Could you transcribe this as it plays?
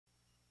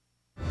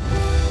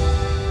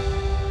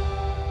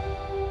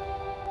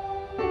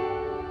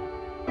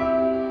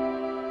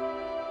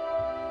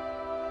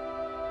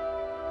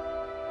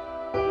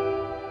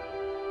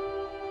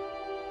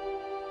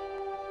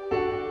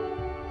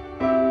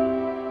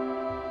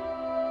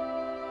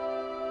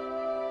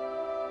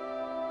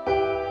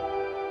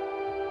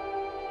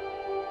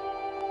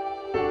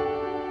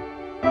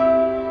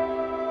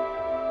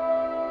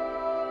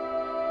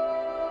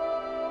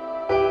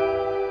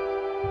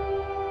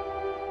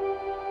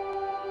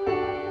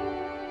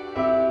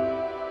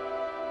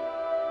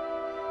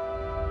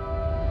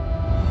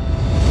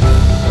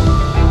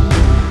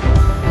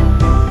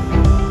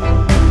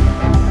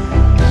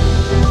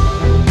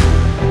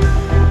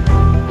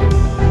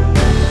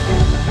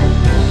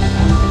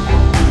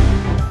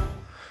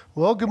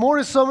Well, good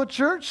morning, Summit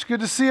Church. Good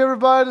to see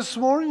everybody this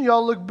morning.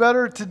 Y'all look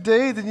better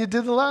today than you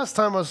did the last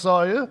time I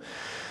saw you.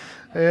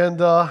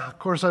 And, of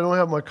course, I don't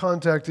have my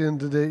contact in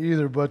today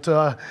either. But,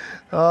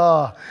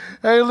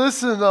 hey,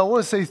 listen, I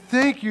want to say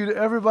thank you to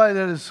everybody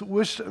that has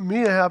wished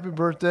me a happy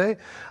birthday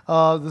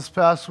this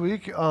past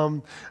week. My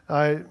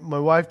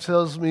wife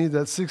tells me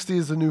that 60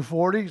 is the new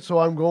 40, so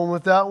I'm going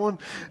with that one.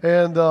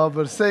 And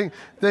but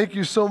thank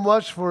you so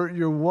much for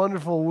your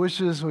wonderful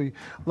wishes. We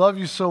love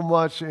you so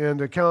much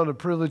and count it a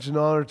privilege and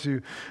honor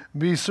to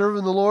be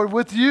serving the Lord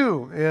with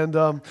you.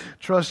 And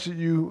trust that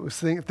you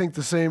think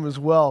the same as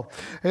well.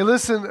 Hey,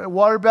 listen,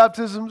 water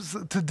baptisms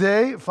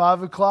today,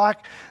 5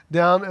 o'clock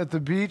down at the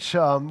beach. You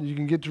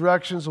can get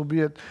directions. We'll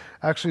be at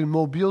actually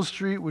Mobile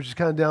Street, which is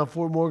kind of down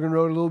Fort Morgan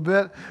Road a little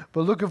bit.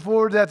 But looking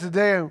forward to that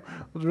today. I'm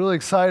really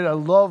excited. I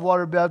love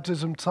water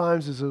baptism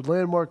times. It's a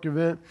landmark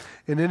event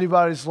in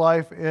anybody's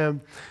life. And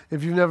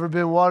if you've never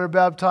been water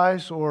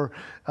baptized or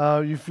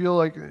you feel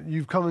like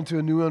you've come into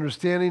a new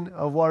understanding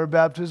of water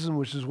baptism,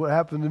 which is what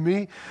happened to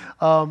me,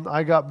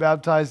 I got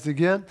baptized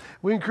again.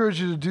 We encourage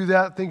you to do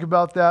that. Think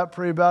about that.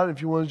 Pray about it.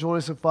 If you want to join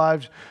us at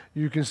 5,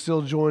 you can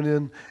still join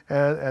in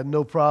at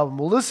no problem.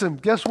 Well, listen,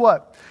 guess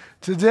what?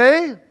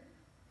 Today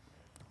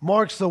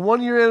marks the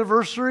 1-year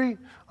anniversary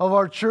of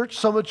our church,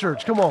 Summit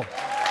Church. Come on.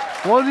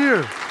 1 year.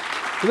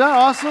 Isn't that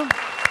awesome?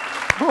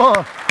 Come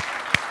on.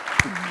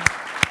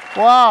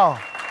 Wow.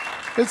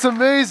 It's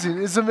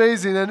amazing. It's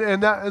amazing.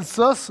 And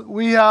thus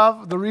we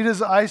have the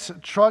Rita's Ice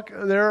truck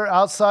there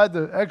outside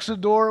the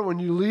exit door when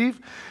you leave.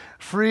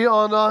 Free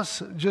on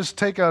us. Just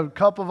take a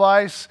cup of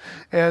ice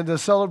and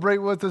celebrate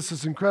with us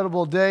this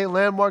incredible day.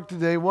 Landmark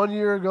today. 1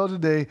 year ago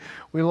today,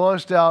 we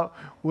launched out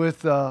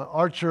with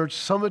our church,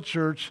 Summit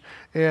Church,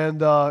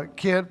 and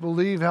can't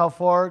believe how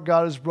far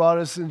God has brought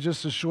us in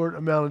just a short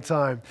amount of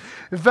time.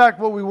 In fact,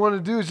 what we want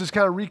to do is just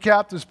kind of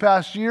recap this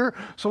past year.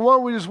 So why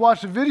don't we just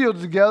watch a video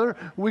together?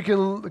 We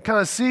can kind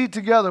of see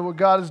together what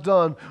God has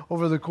done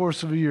over the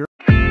course of a year.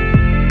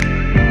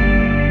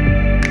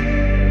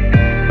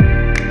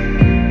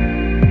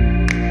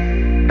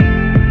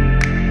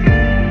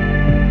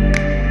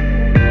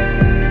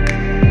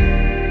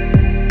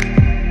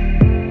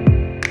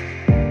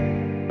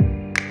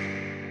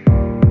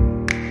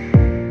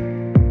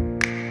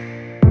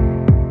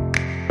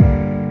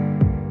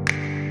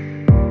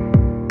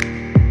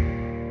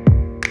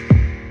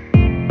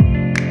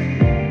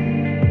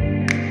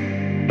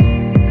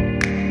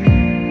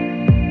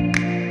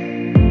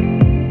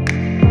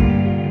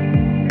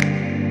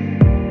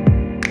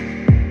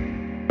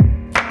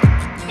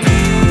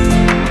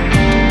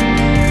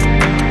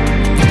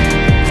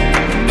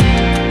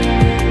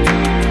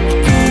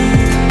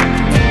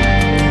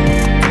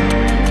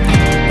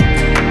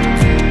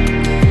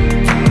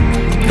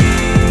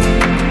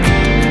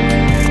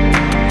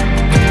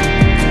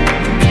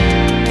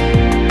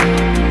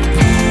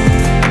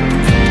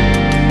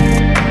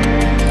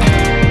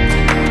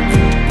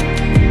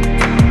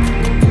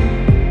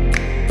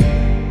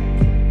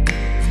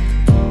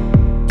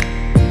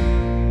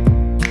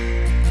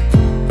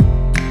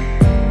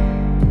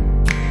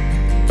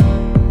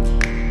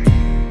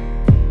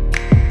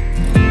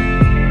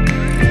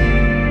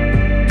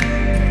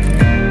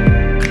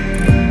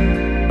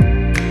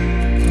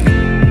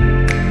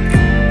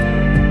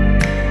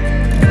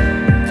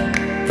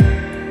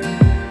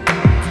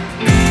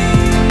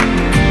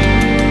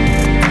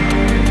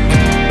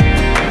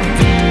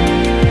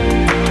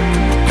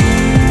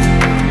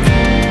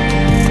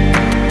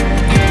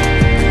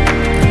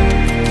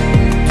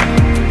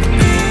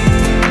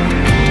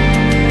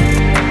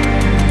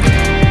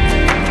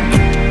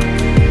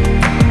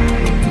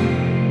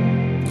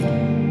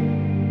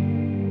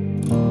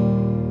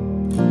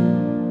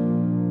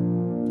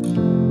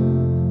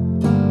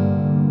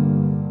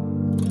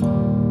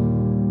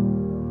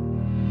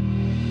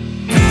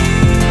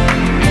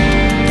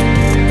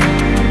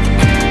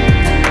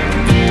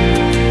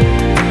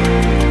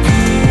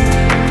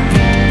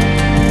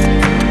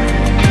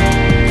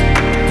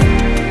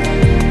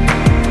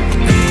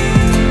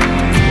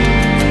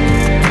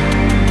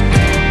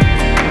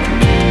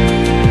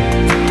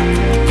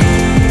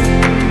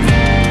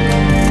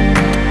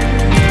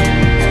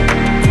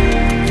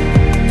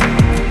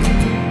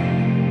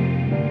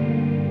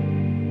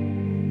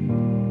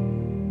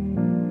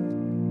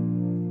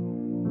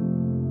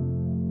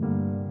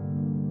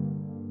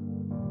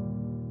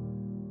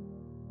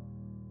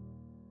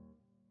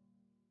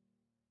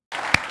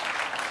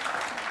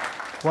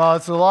 Wow,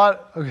 it's a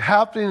lot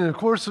happening in the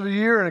course of a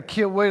year, and I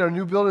can't wait. Our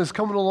new building is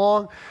coming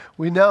along.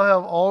 We now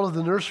have all of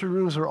the nursery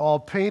rooms are all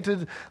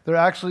painted. They're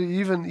actually,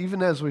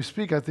 even as we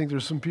speak, I think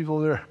there's some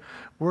people there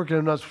working.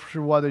 I'm not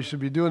sure why they should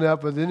be doing that,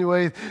 but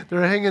anyway,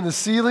 they're hanging the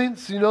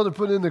ceilings. You know, they're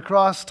putting in the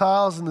cross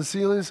tiles in the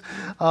ceilings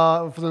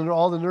for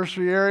all the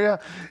nursery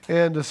area.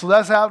 And so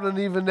that's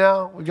happening even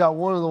now. We got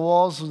one of the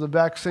walls of the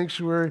back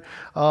sanctuary.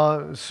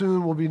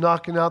 Soon we'll be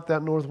knocking out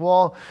that north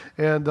wall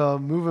and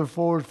moving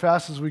forward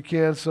fast as we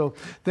can. So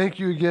thank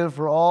you again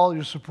for all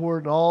your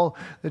support and all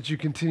that you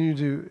continue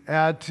to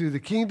add to the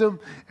kingdom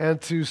and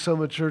to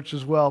Summit Church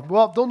as well.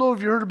 Well, don't know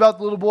if you heard about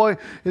the little boy.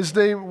 His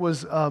name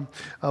was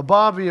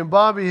Bobby, and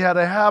Bobby had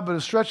a habit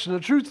of stretching the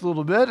truth a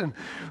little bit. And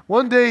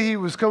one day he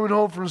was coming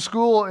home from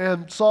school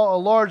and saw a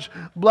large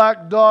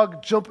black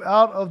dog jump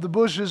out of the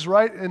bushes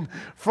right in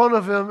front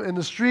of him in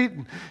the street.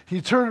 And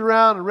he turned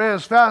around and ran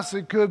as fast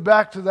as he could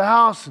back to the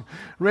house and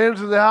ran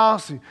to the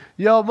house. He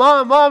yelled,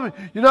 Mommy,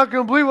 you're not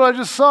going to believe what I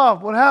just saw.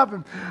 What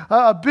happened?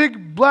 A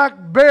big black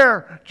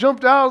bear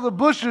jumped out of the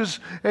bushes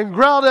and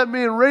growled at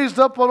me and raised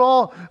up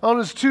on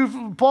his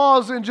two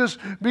paws and just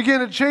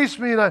began to chase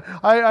me. And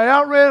I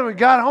outran him and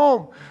got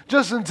home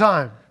just in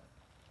time.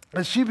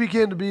 And she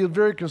began to be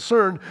very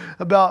concerned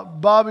about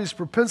Bobby's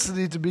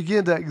propensity to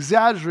begin to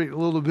exaggerate a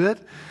little bit.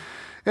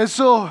 And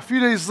so a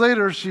few days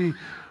later, she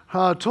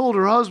told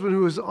her husband,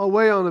 who was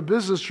away on a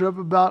business trip,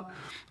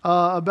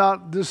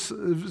 about this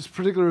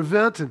particular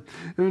event.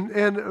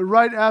 And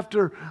right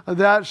after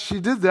that,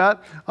 she did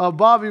that.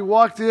 Bobby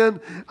walked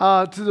in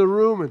to the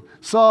room and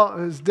saw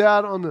his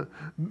dad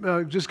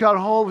just got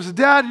home. He said,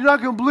 Dad, you're not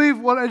going to believe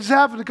what just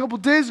happened a couple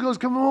of days ago. I was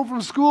coming home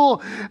from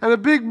school, and a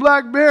big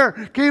black bear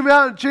came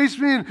out and chased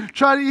me and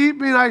tried to eat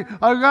me, and I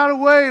got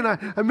away, and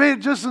I made it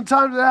just in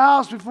time to the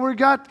house before he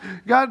got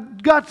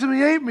to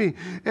me, ate me.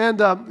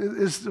 And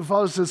his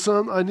father said,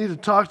 Son, I need to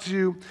talk to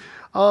you.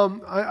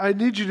 I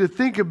need you to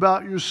think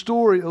about your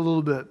story a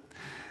little bit.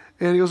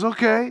 And he goes,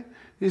 okay.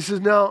 He says,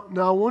 now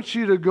I want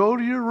you to go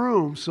to your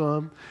room,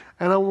 son,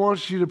 and I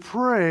want you to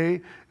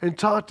pray and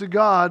talk to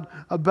God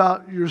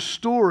about your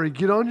story.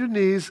 Get on your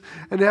knees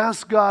and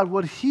ask God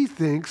what he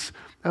thinks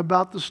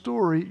about the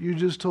story you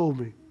just told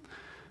me.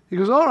 He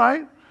goes, all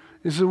right.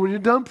 He said, when you're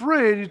done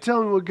praying, you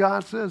tell me what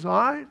God says, all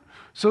right?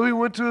 So he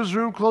went to his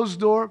room, closed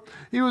the door.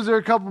 He was there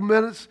a couple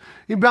minutes.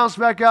 He bounced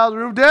back out of the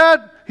room.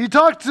 Dad, he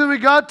talked to me.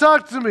 God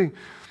talked to me.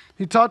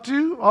 He talked to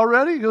you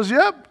already? He goes,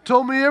 yep.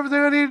 Told me everything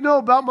I need to know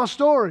about my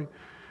story.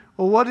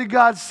 Well, what did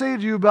God say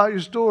to you about your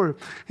story?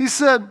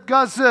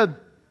 God said,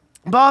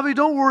 Bobby,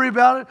 don't worry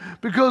about it,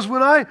 because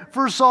when I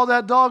first saw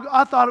that dog,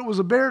 I thought it was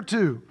a bear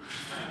too.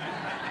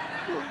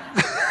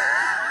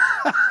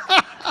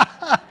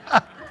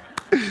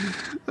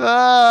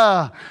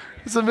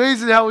 It's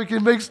amazing how we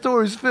can make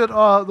stories fit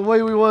the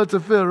way we want it to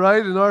fit,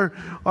 right? In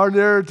our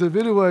narrative.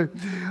 Anyway,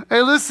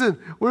 hey, listen,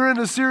 we're in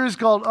a series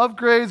called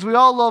Upgrades. We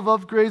all love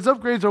upgrades.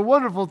 Upgrades are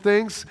wonderful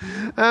things.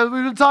 And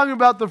we've been talking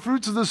about the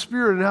fruits of the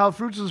Spirit and how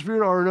fruits of the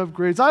Spirit are in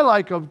upgrades. I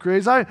like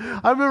upgrades. I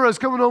remember I was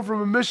coming home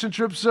from a mission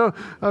trip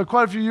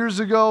quite a few years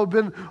ago.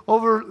 Been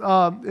over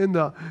in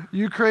the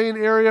Ukraine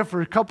area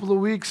for a couple of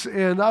weeks,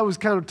 and I was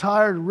kind of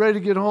tired and ready to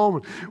get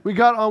home. We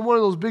got on one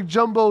of those big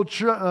jumbo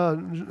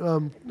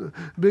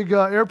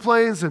airplanes,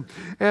 and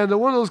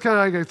one of those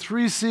kind of like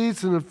 3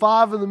 seats, and then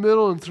 5 in the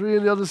middle and 3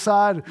 on the other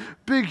side.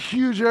 Big,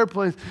 huge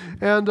airplanes.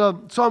 And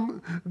so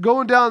I'm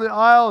going down the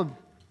aisle,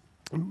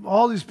 and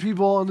all these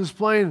people on this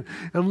plane,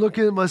 and I'm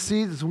looking at my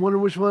seats and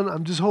wondering which one.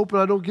 I'm just hoping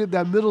I don't get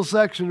that middle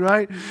section,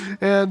 right?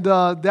 And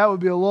that would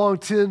be a long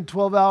 10,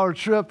 12-hour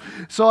trip.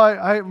 So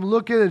I'm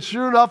looking, and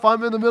sure enough,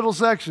 I'm in the middle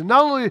section.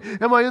 Not only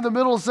am I in the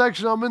middle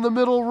section, I'm in the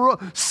middle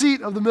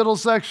seat of the middle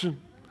section.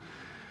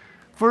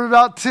 For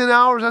about 10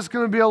 hours, that's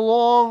going to be a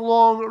long,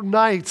 long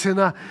night. And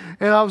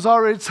I was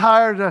already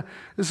tired.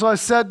 And so I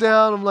sat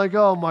down. I'm like,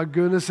 oh, my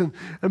goodness. And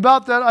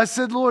about that, I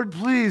said, Lord,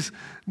 please,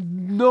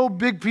 no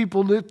big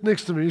people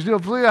next to me. You know,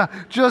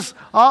 please,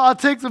 I'll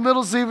take the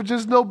middle seat, but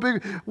just no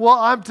big. Well,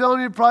 I'm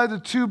telling you, probably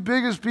the 2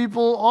 biggest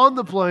people on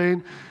the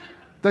plane,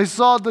 they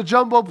saw the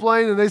jumbo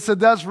plane, and they said,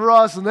 that's for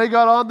us. And they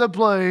got on the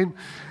plane,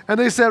 and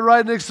they sat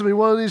right next to me,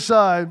 one on each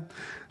side.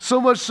 So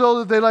much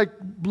so that they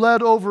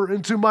bled over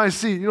into my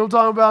seat. You know what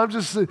I'm talking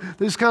about?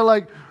 They just kind of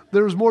like,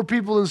 there was more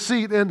people in the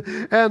seat.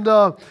 And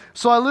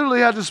so I literally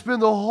had to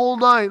spend the whole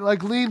night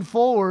lean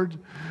forward,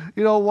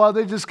 while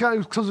they just kind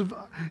of, because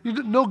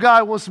no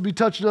guy wants to be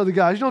touching other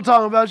guys. You know what I'm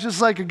talking about? It's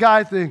just like a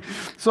guy thing.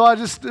 So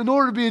in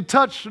order to be in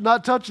touch,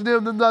 not touching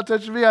them, them not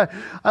touching me, I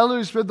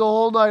literally spent the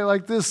whole night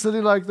like this,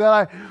 sitting like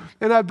that.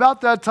 And about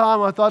that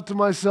time, I thought to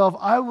myself,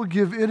 I would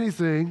give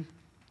anything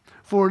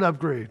for an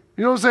upgrade.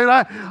 You know what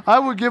I'm saying? I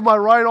would give my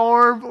right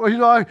arm,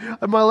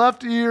 my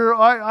left ear.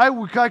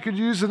 I could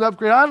use an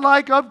upgrade. I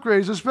like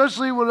upgrades,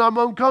 especially when I'm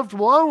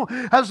uncomfortable.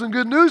 I have some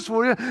good news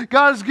for you.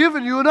 God has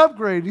given you an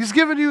upgrade. He's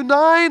given you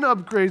 9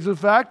 upgrades, in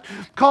fact,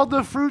 called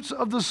the fruits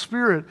of the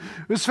Spirit.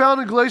 It's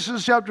found in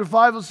Galatians chapter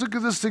 5. Let's look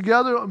at this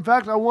together. In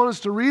fact, I want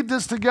us to read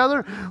this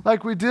together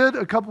like we did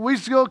a couple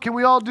weeks ago. Can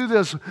we all do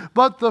this?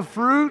 But the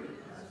fruit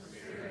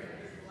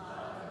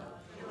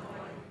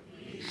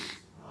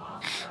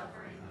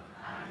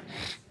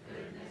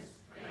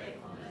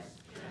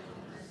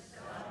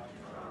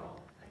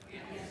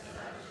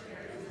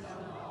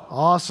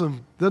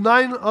Awesome. The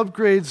 9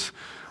 upgrades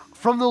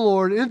from the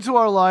Lord into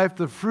our life,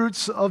 the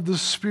fruits of the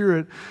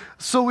Spirit.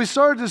 So we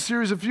started this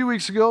series a few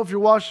weeks ago. If you're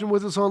watching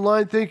with us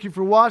online, thank you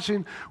for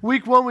watching.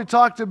 Week 1, we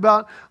talked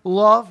about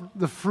love,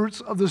 the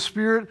fruits of the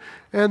Spirit,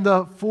 and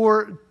the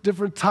 4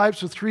 different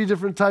types, or 3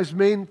 different types,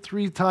 main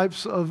 3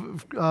 types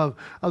of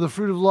the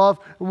fruit of love.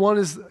 One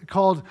is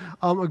called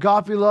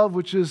agape love,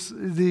 which is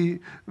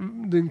the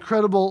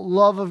incredible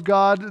love of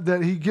God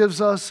that He gives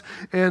us,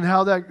 and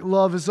how that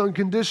love is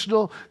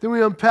unconditional. Then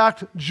we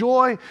unpacked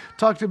joy,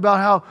 talked about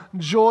how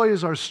joy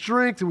is our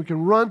strength, and we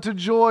can run to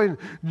joy, and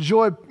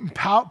joy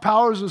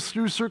powers us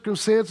through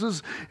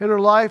circumstances in our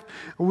life.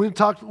 And we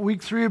talked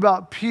week 3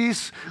 about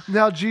peace, and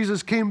how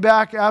Jesus came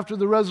back after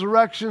the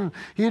resurrection.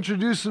 He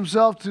introduced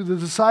Himself to the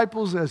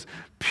disciples as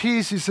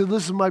peace. He said,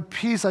 listen, my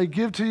peace I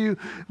give to you.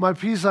 My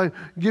peace I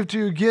give to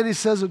you. Again, He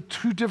says it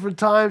 2 different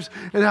times,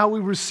 and how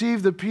we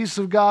receive the peace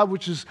of God,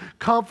 which is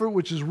comfort,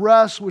 which is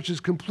rest, which is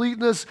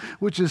completeness,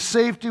 which is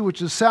safety,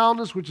 which is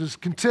soundness, which is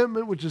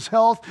contentment, which is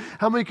health.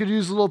 How many could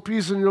use a little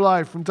peace in your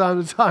life from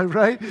time to time,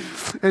 right?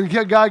 And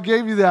God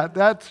gave you that.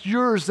 That's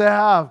yours to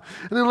have.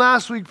 And then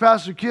last week,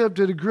 Pastor Kip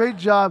did a great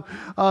job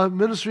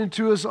ministering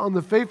to us on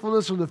the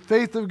faithfulness and the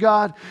faith of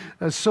God.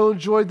 I so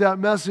enjoyed that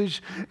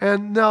message.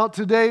 And now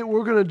today,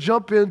 we're going to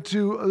jump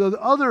into the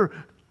other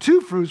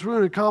 2 fruits. We're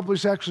going to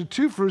accomplish actually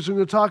 2 fruits. We're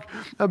going to talk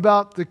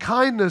about the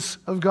kindness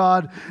of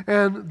God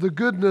and the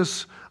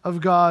goodness of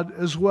God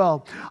as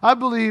well. I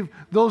believe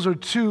those are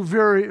 2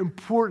 very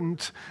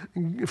important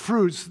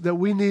fruits that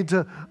we need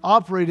to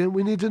operate in,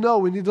 we need to know,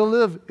 we need to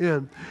live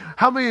in.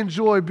 How many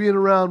enjoy being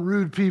around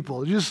rude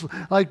people? Just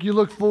like you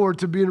look forward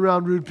to being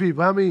around rude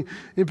people. How many,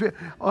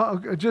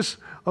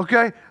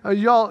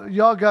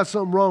 y'all got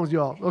something wrong with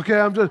y'all.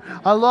 Okay,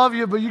 I love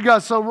you, but you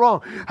got something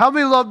wrong. How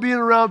many love being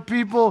around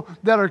people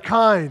that are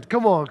kind?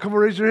 Come on,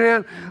 raise your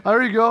hand.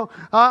 There you go.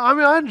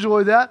 I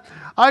enjoy that.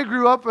 I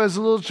grew up as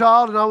a little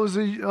child, and I was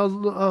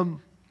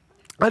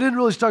I didn't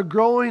really start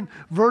growing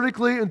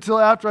vertically until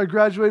after I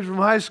graduated from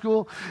high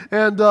school.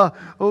 And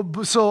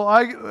so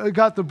I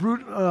got the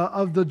brute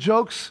of the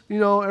jokes. You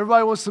know,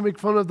 everybody wants to make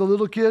fun of the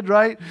little kid,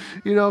 right?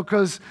 You know,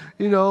 because,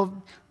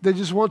 they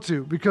just want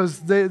to, because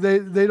they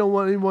don't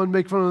want anyone to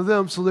make fun of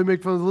them, so they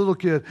make fun of the little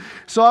kid.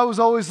 So I was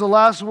always the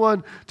last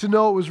one to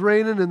know it was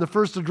raining and the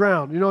first to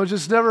drown.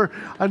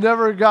 I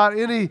never got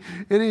any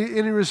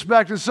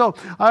respect. And so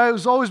I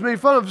was always made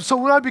fun of. So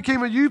when I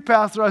became a youth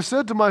pastor, I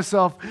said to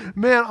myself,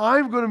 man,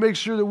 I'm going to make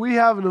sure that we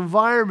have an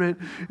environment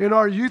in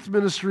our youth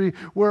ministry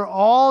where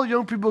all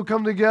young people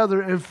come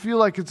together and feel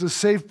like it's a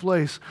safe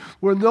place,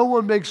 where no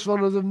one makes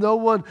fun of them, no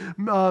one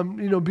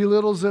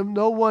belittles them,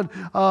 no one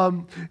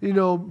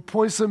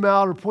points them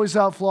out or points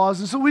out flaws.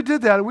 And so we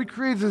did that, and we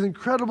created this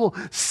incredible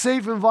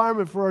safe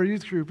environment for our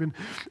youth group.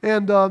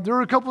 And there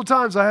were a couple of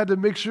times I had to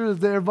make sure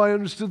that everybody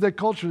understood that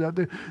culture,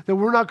 that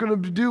we're not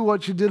going to do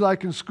what you did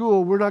like in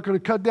school. We're not going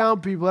to cut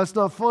down people. That's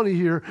not funny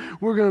here.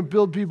 We're going to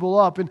build people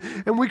up. And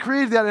we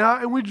created that,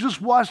 and we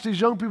just watched these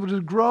young people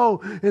just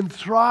grow and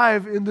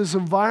thrive in this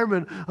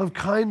environment of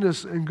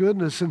kindness and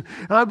goodness. And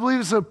I believe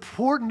it's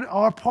important,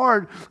 our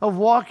part of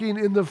walking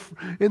in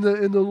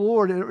the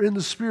Lord, in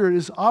the Spirit,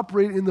 is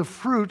operate in the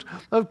fruit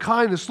of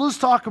kindness. Let's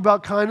talk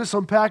about kindness,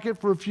 unpack it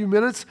for a few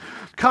minutes.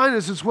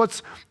 Kindness is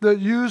what's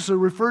used or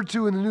referred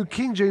to in the New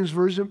King James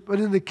Version, but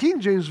in the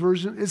King James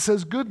Version, it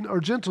says good or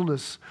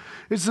gentleness.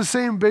 It's the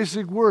same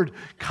basic word,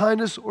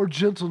 kindness or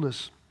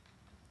gentleness.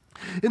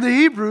 In the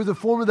Hebrew, the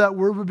form of that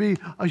word would be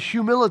a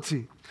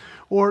humility,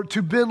 or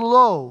to bend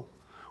low,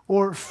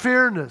 or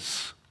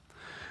fairness.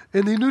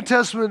 In the New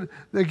Testament,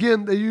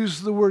 again, they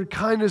use the word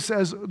kindness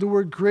as the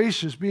word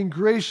gracious, being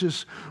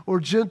gracious or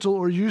gentle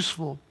or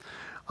useful.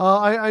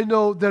 I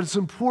know that it's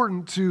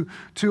important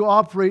to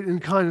operate in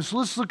kindness. So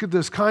let's look at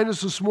this.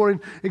 Kindness this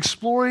morning,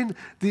 exploring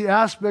the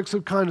aspects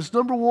of kindness.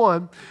 Number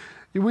 1,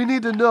 we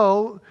need to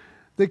know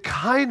that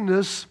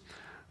kindness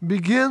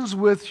begins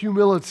with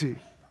humility.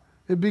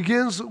 It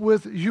begins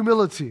with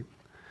humility.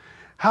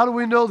 How do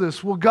we know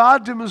this? Well,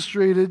 God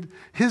demonstrated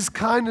His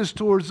kindness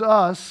towards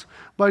us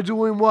by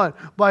doing what?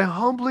 By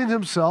humbling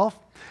Himself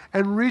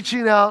and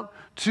reaching out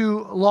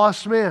to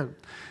lost man.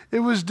 It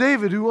was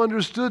David who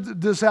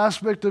understood this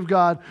aspect of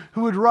God,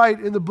 who would write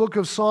in the book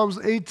of Psalms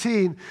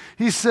 18,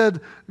 he said,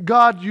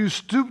 God, you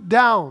stooped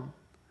down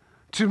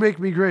to make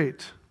me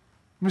great.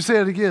 Let me say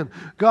it again.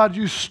 God,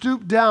 you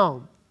stooped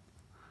down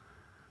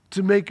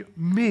to make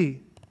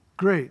me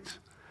great.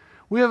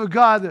 We have a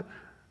God that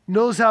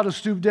knows how to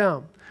stoop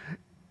down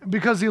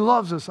because He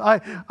loves us.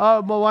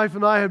 My wife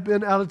and I have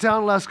been out of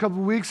town the last couple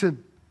of weeks,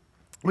 and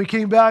we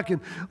came back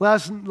and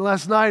last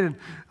night,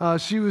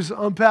 and she was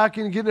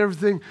unpacking and getting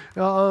everything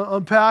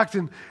unpacked,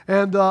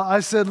 and I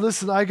said,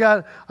 "Listen, I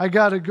got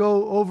to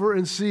go over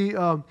and see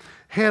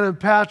Hannah and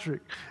Patrick."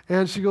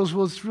 And she goes,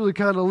 "Well, it's really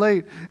kind of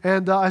late."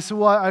 And I said,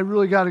 "Well, I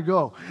really got to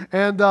go."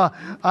 And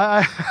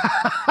I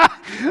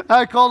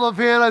called up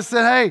Hannah. I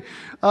said, "Hey,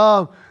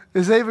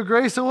 is Ava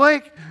Grace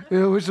awake?"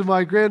 Which is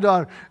my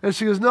granddaughter. And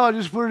she goes, "No, I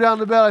just put her down in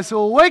the bed." I said,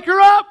 "Well, wake her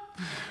up."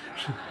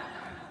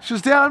 She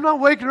goes, Dad, I'm not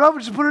waking her up. I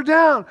just put her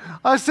down.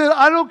 I said,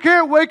 I don't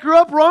care. Wake her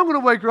up or I'm going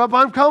to wake her up.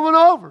 I'm coming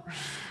over.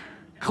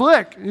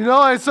 Click, you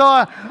know. And so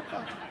I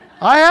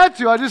had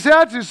to. I just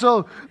had to.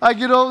 So I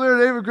get over there,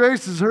 and Ava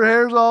Grace is, her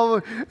hair's all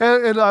over,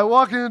 and I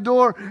walk in the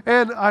door,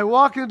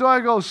 I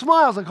go,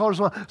 Smiles. I call her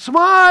Smiles.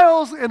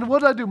 Smiles! And what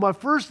did I do? My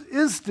first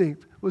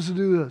instinct was to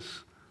do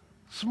this.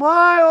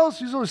 Smiles!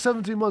 She's only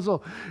 17 months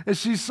old. And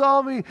she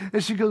saw me,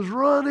 and she goes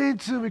running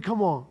to me.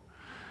 Come on.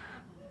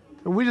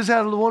 And we just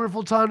had a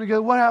wonderful time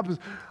together. What happens?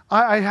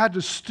 I had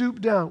to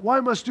stoop down. Why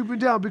am I stooping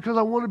down? Because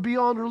I want to be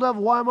on her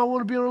level. Why am I want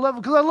to be on her level?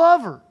 Because I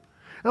love her.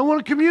 And I want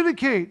to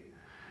communicate.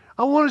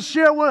 I want to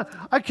share.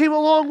 I came a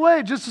long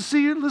way just to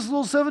see this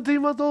little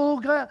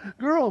 17-month-old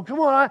girl. Come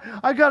on,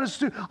 I got to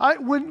stoop.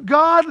 When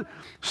God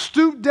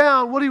stooped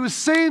down, what he was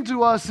saying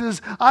to us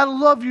is, I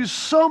love you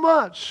so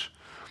much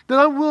that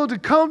I'm willing to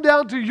come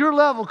down to your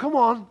level. Come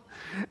on.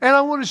 And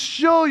I want to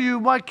show you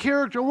my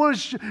character. I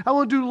want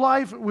to do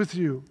life with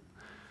you.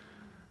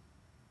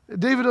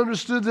 David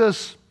understood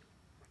this.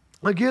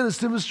 Again, it's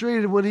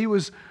demonstrated when he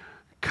was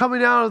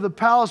coming out of the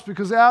palace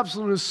because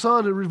Absalom, his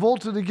son, had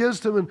revolted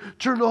against him and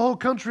turned the whole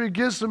country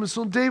against him. And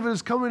so David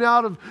is coming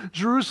out of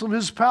Jerusalem,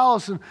 his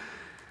palace, and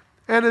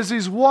as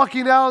he's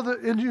walking out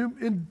of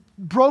in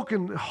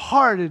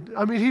broken-hearted,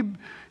 I mean,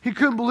 he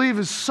couldn't believe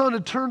his son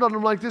had turned on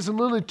him like this and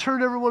literally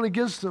turned everyone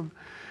against him.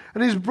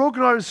 And he's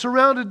brokenhearted,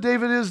 surrounded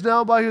David is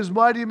now by his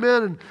mighty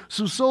men and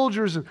some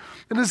soldiers. And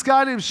this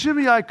guy named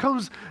Shimei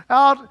comes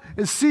out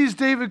and sees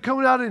David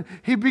coming out, and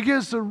he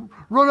begins to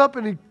run up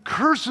and he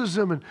curses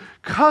him and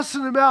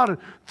cussing him out and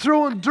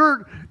throwing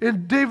dirt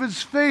in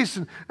David's face.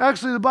 And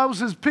actually the Bible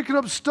says picking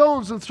up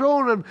stones and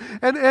throwing them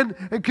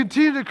and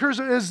continue to curse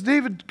him. As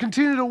David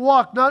continued to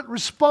walk, not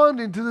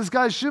responding to this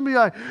guy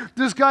Shimei,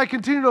 this guy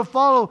continued to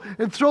follow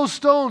and throw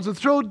stones and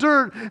throw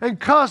dirt and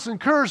cuss and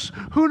curse.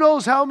 Who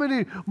knows how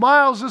many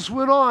miles this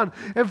went on.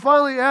 And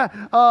finally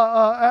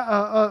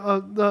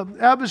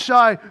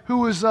Abishai, who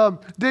was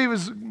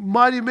David's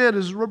mighty man,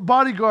 his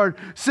bodyguard,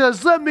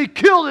 says, let me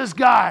kill this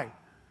guy.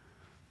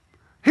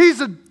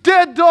 He's a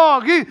dead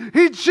dog.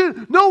 He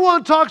should, no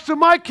one talks to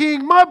my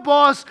king, my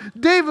boss,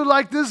 David,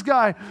 like this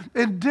guy.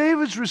 And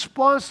David's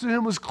response to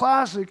him was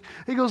classic.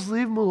 He goes,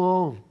 leave him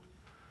alone.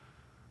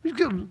 He's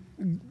got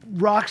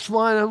rocks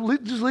flying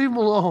out. Just leave him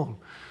alone.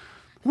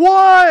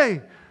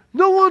 Why?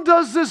 No one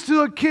does this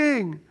to a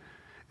king.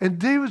 And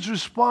David's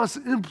response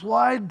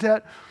implied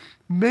that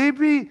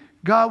maybe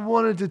God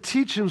wanted to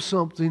teach him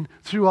something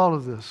through all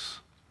of this.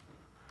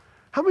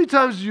 How many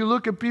times do you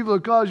look at people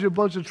that cause you a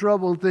bunch of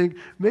trouble and think,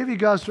 maybe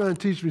God's trying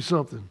to teach me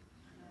something?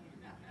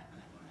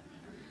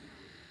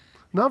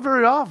 Not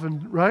very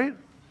often, right?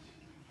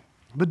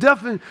 But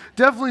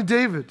definitely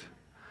David.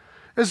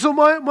 And so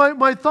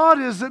my thought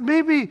is that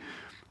maybe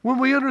when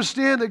we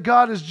understand that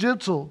God is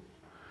gentle,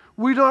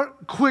 we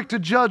aren't quick to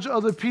judge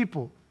other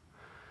people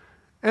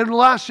and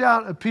lash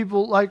out at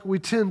people like we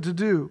tend to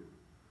do.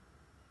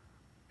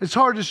 It's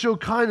hard to show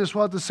kindness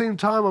while at the same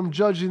time I'm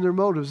judging their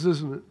motives,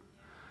 isn't it?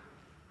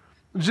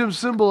 Jim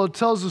Cymbala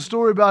tells the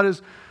story about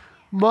his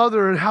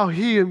mother and how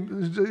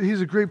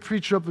he's a great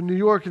preacher up in New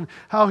York, and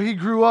how he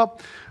grew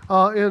up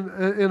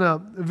in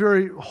a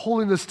very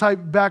holiness type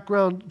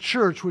background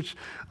church, which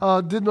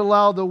didn't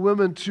allow the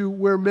women to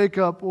wear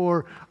makeup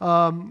or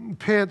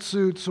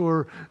pantsuits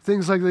or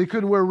things like that. They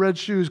couldn't wear red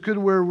shoes,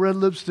 couldn't wear red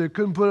lipstick,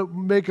 couldn't put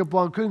makeup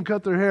on, couldn't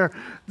cut their hair.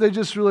 They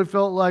just really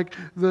felt like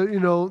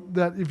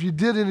that if you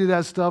did any of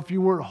that stuff,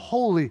 you weren't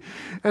holy.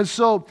 And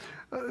so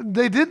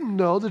they didn't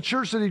know, the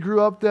church that he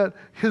grew up, that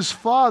his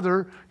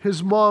father,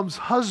 his mom's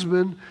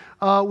husband,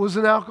 was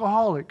an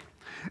alcoholic.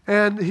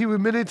 And he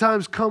would many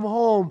times come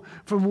home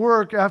from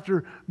work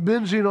after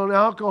binging on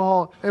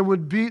alcohol and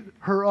would beat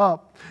her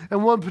up.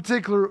 And one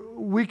particular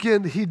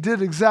weekend, he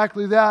did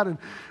exactly that and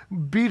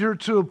beat her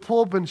to a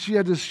pulp, and she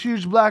had this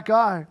huge black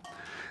eye.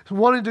 So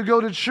wanting to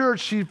go to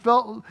church, she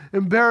felt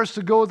embarrassed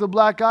to go with a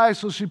black eye,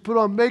 so she put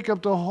on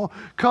makeup to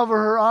cover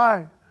her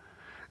eye.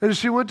 And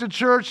she went to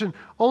church, and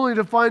only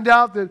to find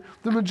out that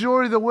the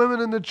majority of the women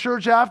in the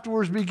church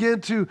afterwards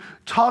began to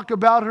talk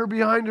about her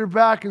behind her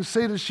back and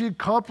say that she had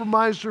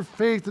compromised her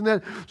faith and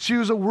that she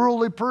was a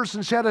worldly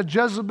person. She had a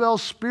Jezebel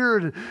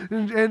spirit,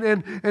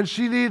 and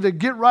she needed to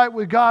get right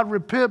with God and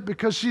repent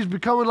because she's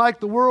becoming like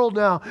the world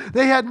now.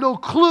 They had no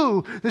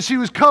clue that she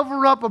was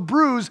covering up a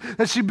bruise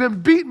that she'd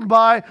been beaten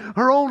by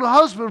her own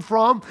husband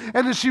from,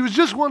 and that she was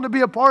just wanting to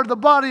be a part of the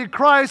body of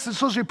Christ, and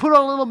so she put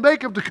on a little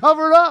makeup to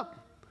cover it up.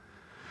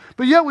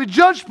 But yet we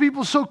judge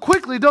people so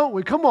quickly, don't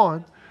we? Come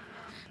on.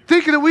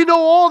 Thinking that we know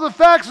all the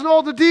facts and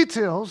all the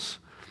details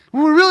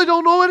when we really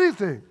don't know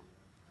anything.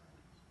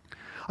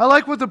 I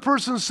like what the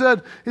person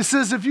said. It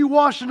says, if you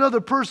wash another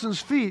person's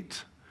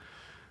feet,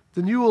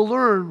 then you will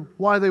learn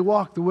why they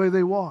walk the way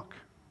they walk.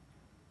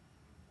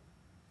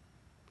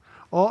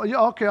 Oh,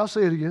 yeah, okay, I'll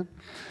say it again.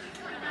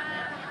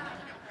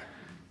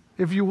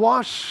 If you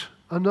wash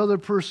another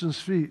person's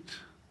feet,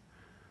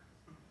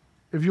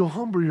 if you'll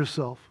humble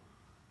yourself,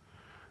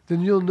 then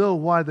you'll know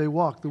why they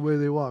walk the way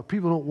they walk.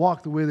 People don't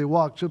walk the way they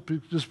walk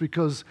just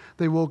because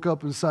they woke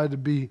up and decided to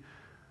be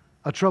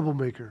a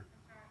troublemaker.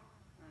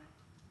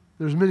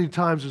 there's many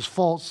times there's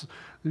faults,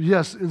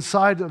 yes,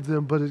 inside of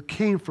them, but it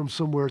came from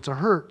somewhere. It's a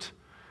hurt.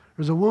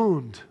 There's a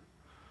wound.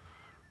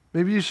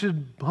 Maybe you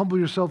should humble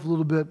yourself a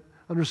little bit,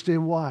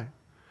 understand why.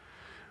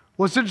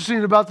 What's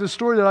interesting about this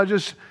story that I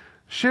just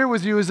share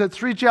with you is that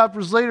 3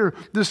 chapters later,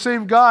 this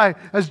same guy,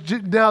 as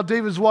now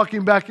David's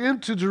walking back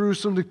into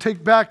Jerusalem to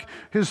take back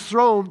his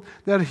throne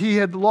that he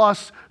had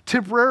lost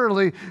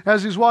temporarily,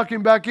 as he's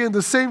walking back in,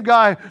 the same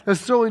guy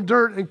that's throwing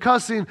dirt and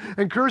cussing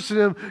and cursing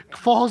him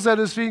falls at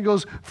his feet and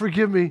goes,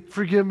 forgive me,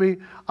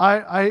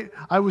 I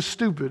was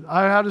stupid.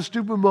 I had a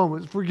stupid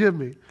moment, forgive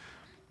me.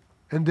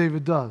 And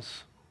David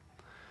does.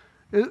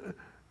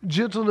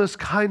 Gentleness,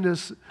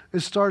 kindness,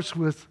 it starts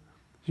with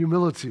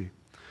humility.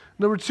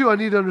 Number 2, I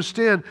need to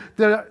understand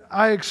that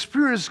I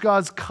experience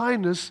God's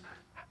kindness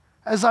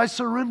as I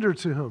surrender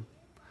to Him.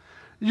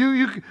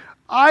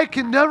 I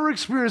can never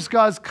experience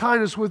God's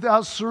kindness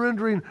without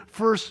surrendering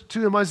first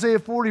to Him. Isaiah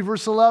 40,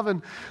 verse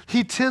 11,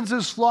 He tends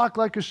His flock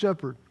like a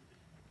shepherd.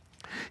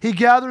 He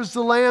gathers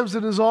the lambs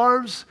in His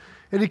arms,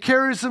 and He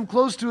carries them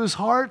close to His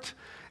heart,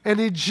 and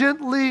He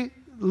gently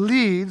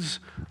leads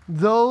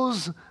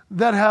those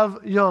that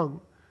have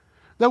young.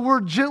 That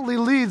word gently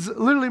leads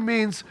literally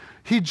means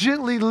He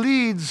gently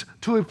leads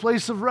to a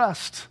place of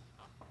rest.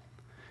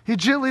 He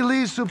gently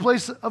leads to a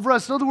place of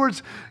rest. In other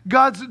words,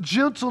 God's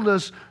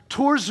gentleness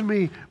towards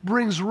me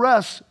brings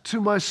rest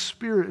to my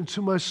spirit and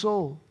to my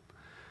soul.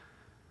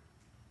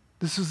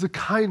 This is the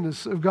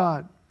kindness of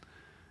God.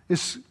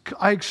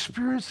 I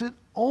experience it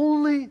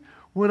only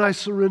when I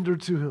surrender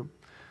to Him.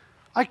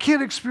 I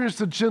can't experience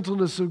the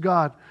gentleness of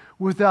God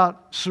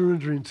without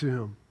surrendering to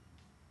Him.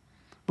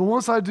 But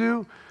once I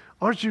do,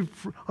 aren't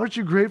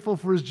you grateful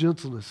for His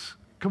gentleness?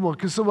 Come on,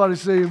 can somebody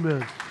say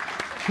amen?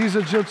 He's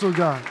a gentle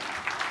God.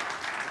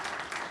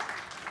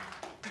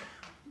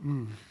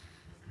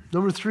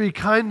 Number 3,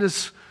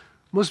 kindness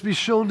must be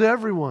shown to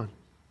everyone.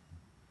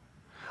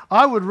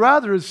 I would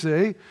rather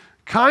say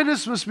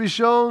kindness must be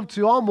shown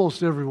to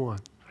almost everyone.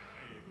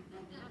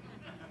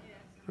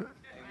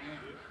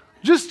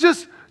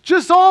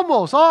 Just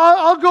almost.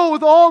 I'll go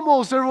with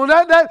almost everyone.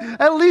 That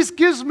at least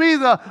gives me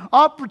the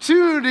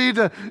opportunity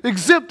to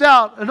exempt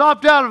out and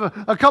opt out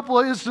of a couple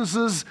of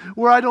instances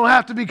where I don't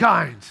have to be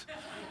kind.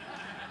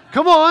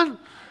 Come on.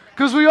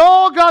 Because we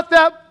all got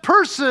that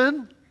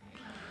person,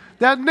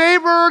 that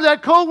neighbor,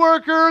 that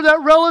coworker, that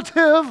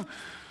relative,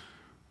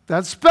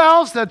 that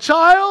spouse, that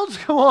child,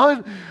 come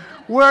on,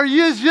 where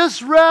you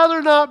just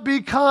rather not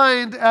be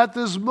kind at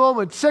this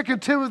moment. 2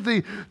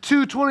 Timothy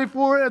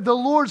 2:24, the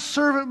Lord's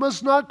servant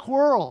must not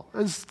quarrel.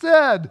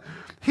 Instead,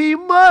 he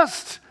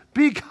must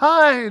be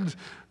kind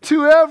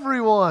to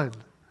everyone.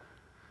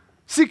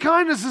 See,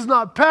 kindness is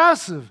not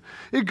passive.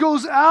 It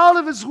goes out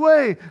of its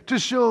way to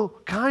show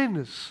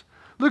kindness.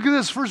 Look at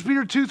this, 1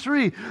 Peter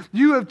 2:3.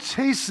 You have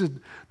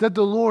tasted that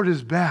the Lord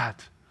is bad.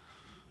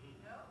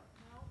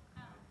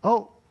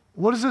 Oh,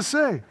 what does it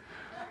say?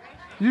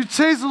 You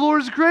taste the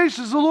Lord is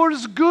gracious. The Lord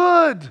is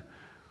good.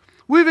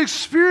 We've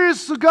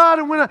experienced the God,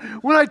 and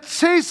when I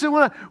taste it,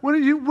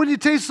 when you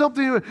taste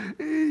something,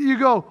 you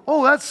go,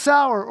 oh, that's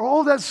sour, or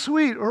oh, that's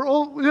sweet, or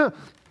oh, yeah.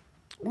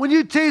 When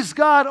you taste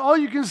God, all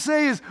you can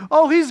say is,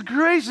 oh, He's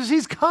gracious,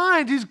 He's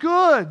kind, He's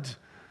good.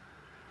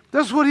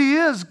 That's what He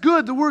is,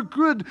 good. The word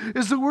good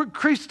is the word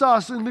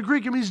Christos in the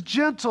Greek. It means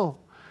gentle.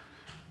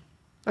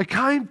 A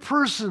kind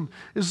person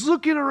is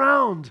looking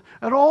around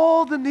at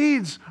all the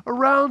needs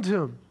around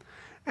him.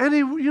 And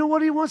you know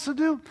what he wants to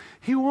do?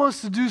 He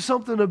wants to do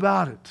something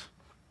about it.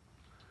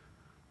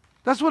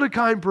 That's what a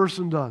kind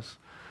person does.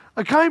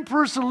 A kind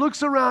person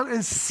looks around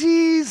and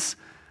sees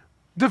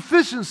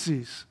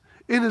deficiencies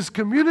in his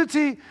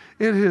community,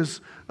 in his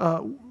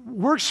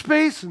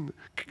workspace, and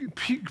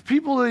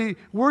people that he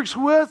works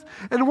with,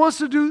 and wants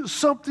to do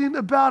something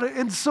about it.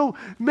 And so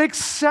makes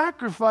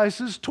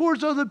sacrifices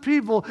towards other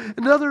people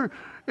in order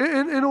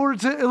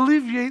to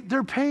alleviate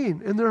their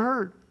pain and their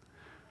hurt.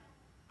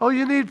 Oh,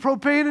 you need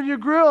propane in your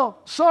grill.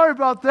 Sorry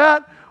about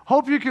that.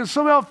 Hope you can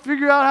somehow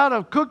figure out how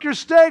to cook your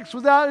steaks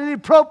without any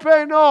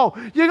propane. No,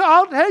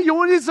 hey,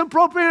 you need some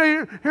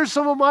propane? Here's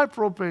some of my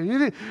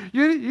propane.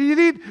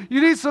 You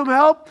need some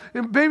help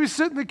in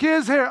babysitting the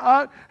kids?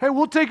 Hey,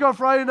 we'll take our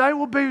Friday night.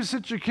 We'll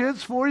babysit your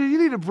kids for you.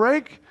 You need a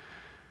break.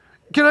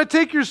 Can I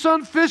take your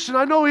son fishing?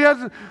 I know he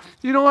doesn't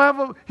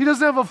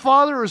have a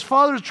father, or his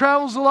father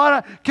travels a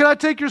lot. Can I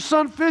take your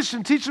son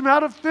fishing? Teach him how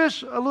to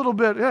fish a little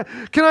bit.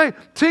 Can I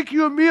take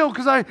you a meal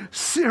because I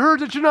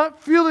heard that you're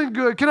not feeling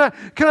good? Can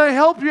I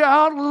help you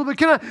out a little bit?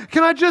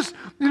 Can I just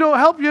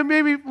help you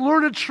maybe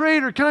learn a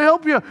trade, or can I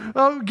help you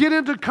get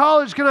into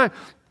college? Can I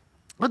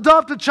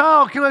adopt a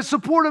child? Can I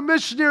support a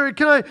missionary?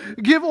 Can I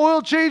give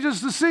oil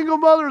changes to single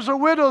mothers or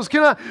widows?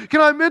 Can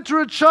I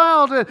mentor a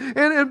child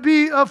and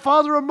be a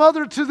father or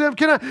mother to them?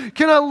 Can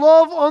I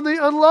love on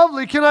the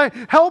unlovely? Can I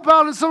help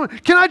out in someone?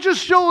 Can I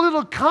just show a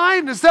little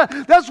kindness?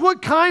 That's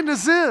what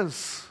kindness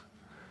is.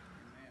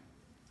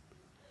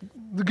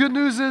 The good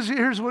news is,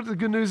 here's what the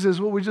good news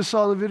is, what we just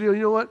saw in the video.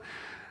 You know what?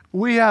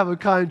 We have a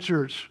kind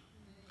church.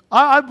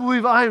 I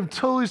believe I am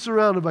totally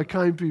surrounded by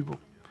kind people.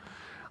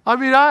 I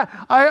mean,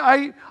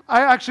 I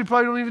actually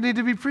probably don't even need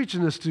to be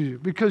preaching this to you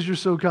because you're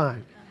so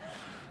kind.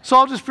 So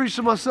I'll just preach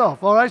to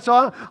myself, all right? So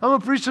I'm going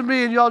to preach to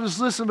me and y'all just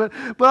listen.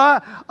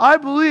 But I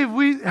believe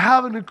we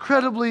have an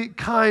incredibly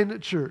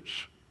kind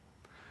church.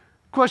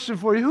 Question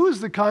for you, who is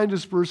the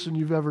kindest person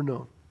you've ever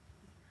known?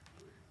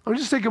 I mean,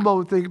 just take a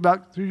moment to think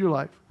back through your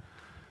life.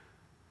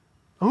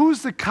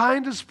 Who's the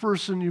kindest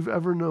person you've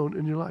ever known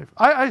in your life?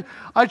 I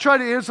try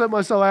to answer that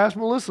myself. I asked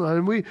Melissa,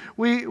 and we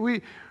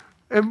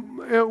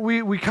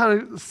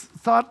kind of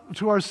thought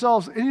to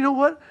ourselves, and you know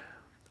what?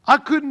 I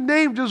couldn't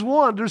name just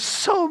one. There's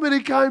so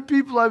many kind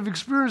people I've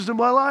experienced in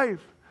my life.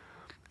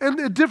 And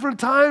at different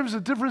times,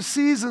 at different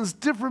seasons,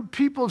 different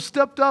people have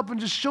stepped up and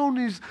just shown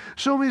me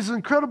this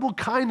incredible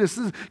kindness,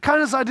 this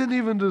kindness I didn't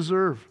even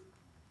deserve.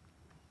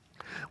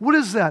 What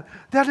is that?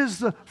 That is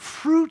the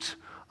fruit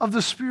of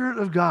the Spirit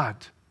of God.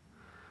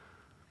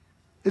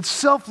 It's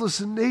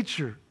selfless in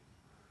nature.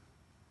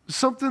 It's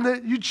something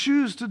that you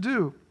choose to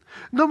do.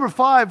 Number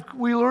 5,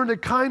 we learn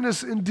that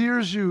kindness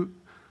endears you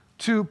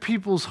to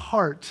people's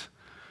heart.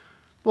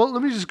 Well,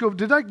 let me just go.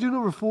 Did I do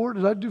number 4?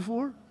 Did I do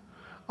 4?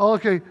 Oh,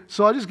 okay.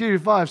 So I just gave you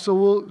 5. So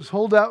we'll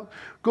hold out.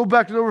 Go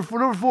back to number 4.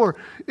 Number 4,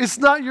 it's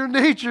not your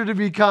nature to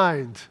be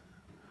kind.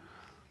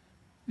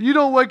 You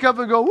don't wake up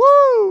and go,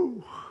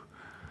 woo,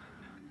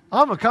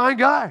 I'm a kind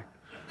guy.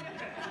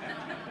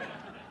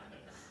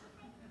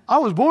 I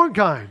was born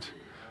kind.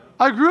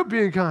 I grew up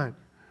being kind.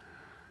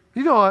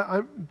 You know,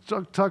 I'm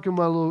talking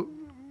to my little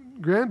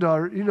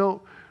granddaughter, you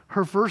know,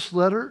 her first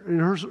letter and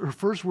her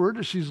first word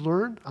that she's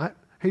learned, I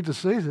hate to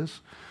say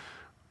this,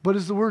 but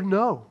it's the word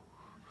no.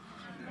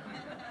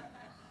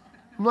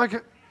 I'm like,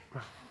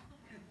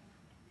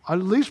 at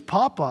least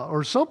Papa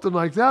or something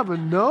like that, but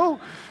no.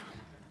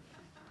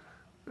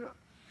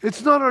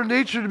 It's not our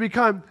nature to be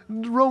kind.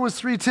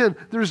 Romans 3:10,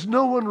 there's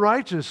no one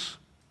righteous,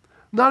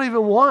 not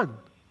even one.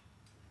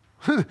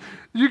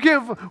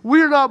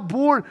 We're not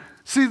born.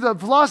 See, the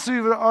philosophy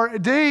of our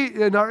day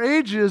and our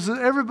age is that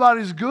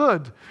everybody's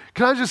good.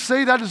 Can I just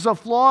say that is a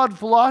flawed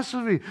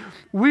philosophy?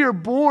 We are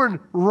born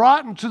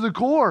rotten to the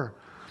core.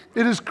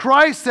 It is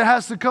Christ that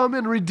has to come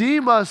and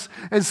redeem us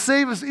and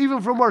save us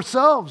even from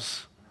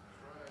ourselves.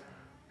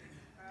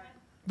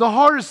 The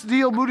hardest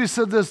deal, Moody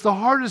said this, the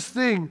hardest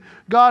thing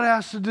God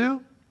has to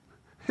do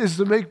is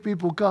to make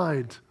people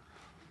kind.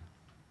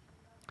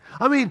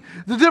 I mean,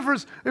 the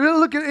difference,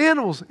 look at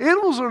animals.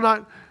 Animals are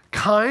not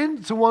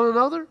kind to one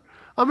another.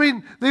 I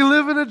mean, they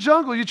live in a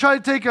jungle. You try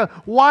to take a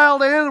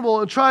wild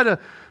animal and try to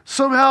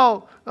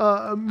somehow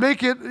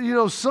make it,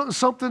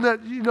 something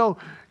that,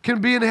 can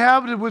be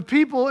inhabited with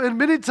people. And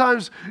many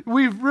times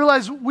we've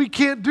realized we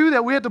can't do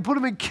that. We have to put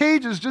them in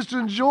cages just to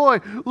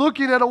enjoy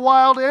looking at a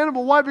wild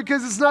animal. Why?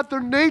 Because it's not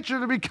their nature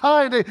to be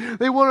kind.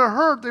 They want to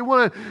hurt. They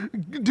want to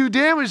do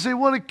damage. They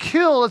want to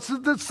kill.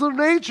 That's their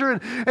nature.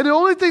 And the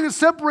only thing that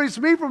separates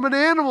me from an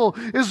animal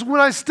is when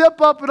I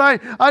step up and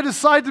I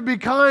decide to be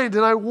kind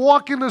and I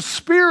walk in the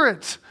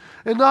Spirit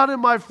and not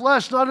in my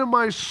flesh, not in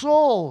my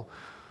soul.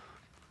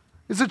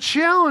 It's a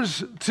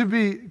challenge to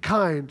be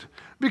kind.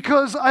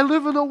 Because I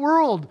live in a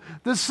world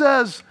that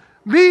says,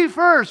 me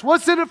first,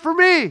 what's in it for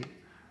me?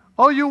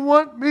 Oh, you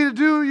want me to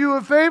do you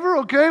a favor?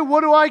 Okay,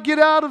 what do I get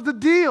out of the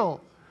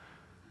deal?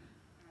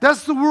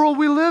 That's the world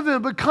we live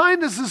in. But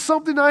kindness is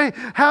something I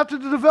have to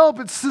develop.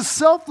 It's the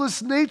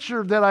selfless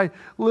nature that I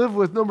live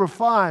with. Number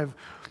 5,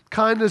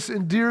 kindness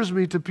endears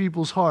me to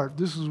people's heart.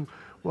 This is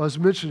what I was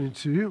mentioning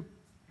to you.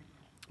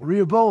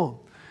 Rehoboam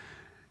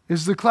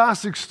is the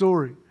classic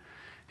story.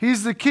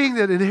 He's the king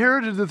that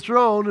inherited the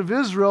throne of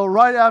Israel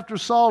right after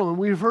Solomon.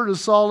 We've heard of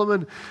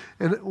Solomon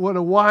and what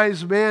a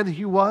wise man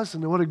he was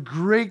and what a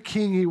great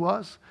king he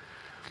was.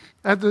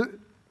 At the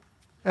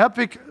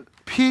epic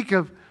peak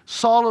of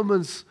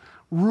Solomon's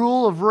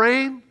rule of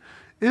reign,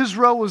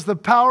 Israel was the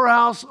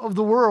powerhouse of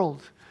the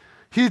world.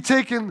 He had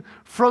taken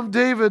from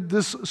David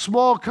this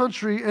small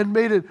country and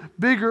made it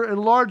bigger and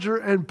larger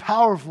and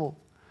powerful.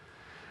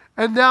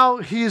 And now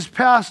he has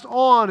passed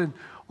on, and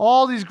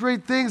all these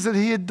great things that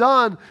he had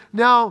done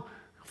now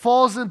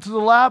falls into the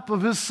lap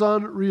of his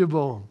son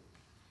Rehoboam.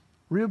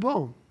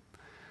 Rehoboam.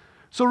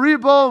 So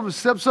Rehoboam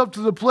steps up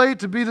to the plate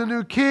to be the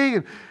new king,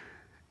 and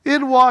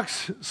in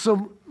walks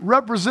some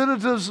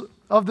representatives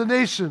of the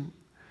nation.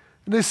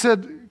 And they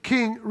said,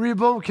 King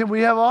Rehoboam, can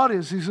we have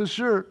audience? He said,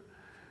 sure.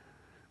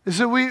 They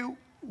said,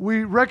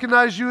 we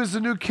recognize you as the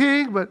new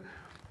king, but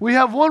we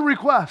have one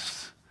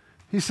request.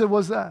 He said,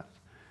 what's that?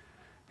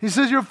 He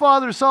says, your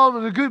father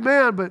Solomon is a good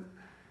man, but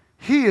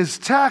he has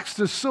taxed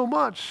us so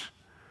much.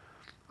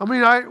 I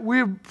mean,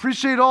 we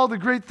appreciate all the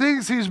great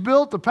things he's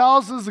built, the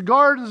palaces, the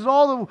gardens, and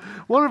all the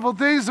wonderful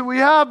things that we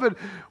have, but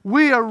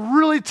we are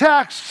really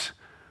taxed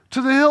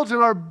to the hilt,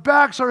 and our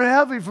backs are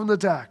heavy from the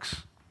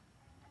tax.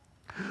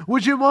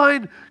 Would you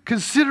mind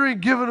considering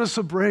giving us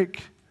a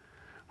break?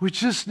 We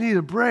just need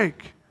a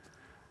break,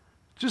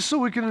 just so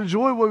we can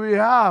enjoy what we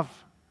have.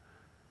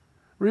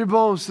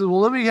 Rehoboam said, well,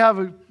 let me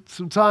have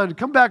some time to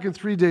come back in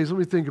 3 days. Let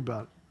me think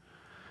about it.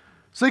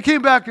 So they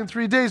came back in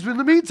 3 days. But in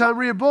the meantime,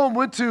 Rehoboam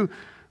went to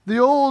the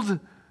old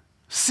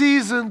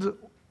seasoned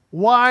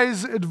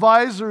wise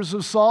advisors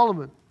of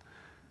Solomon.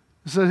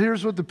 He said,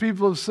 here's what the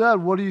people have said.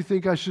 What do you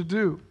think I should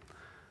do?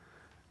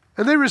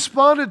 And they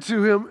responded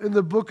to him in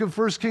the book of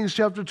 1 Kings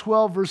chapter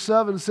 12, verse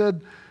 7, and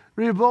said,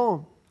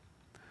 Rehoboam,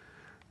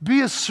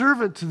 be a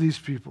servant to these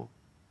people.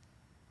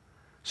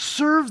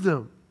 Serve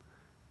them.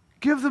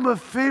 Give them a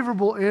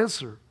favorable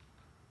answer.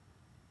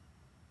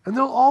 And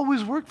they'll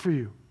always work for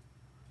you.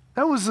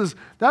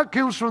 That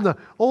comes from the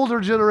older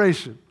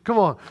generation. Come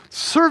on,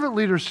 servant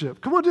leadership.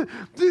 Come on,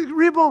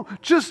 Rehoboam,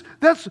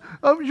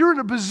 you're in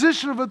a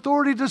position of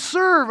authority to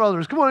serve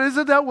others. Come on,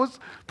 isn't that what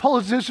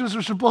politicians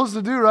are supposed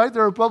to do, right?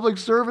 They're public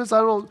servants.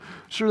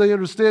 Sure they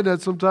understand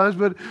that sometimes,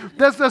 but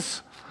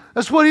that's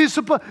what he's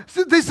supposed.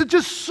 They said,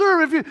 just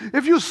serve.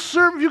 If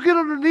you get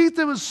underneath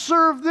them and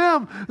serve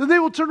them, then they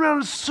will turn around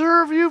and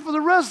serve you for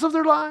the rest of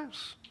their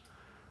lives.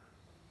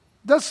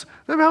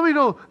 How many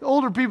know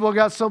older people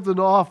got something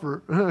to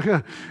offer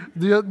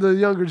the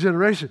younger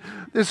generation?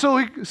 And so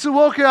he said,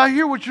 well, okay, I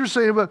hear what you're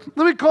saying, but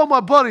let me call my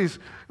buddies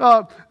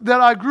that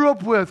I grew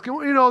up with.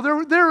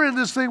 They're in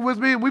this thing with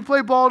me, and we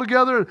play ball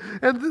together,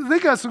 and they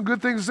got some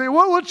good things to say.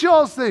 What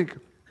y'all think?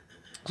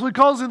 So he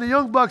calls in the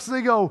young bucks, and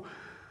they go,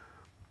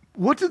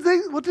 what did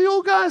the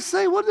old guys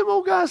say? What did them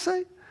old guys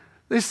say?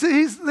 They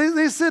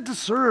said to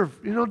serve,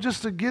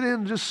 just to get in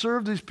and just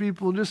serve these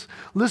people and just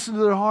listen to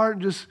their heart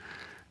and just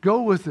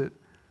go with it.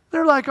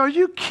 They're like, are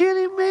you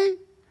kidding me?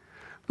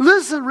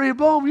 Listen,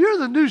 Rehoboam, you're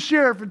the new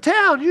sheriff in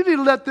town. You need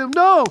to let them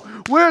know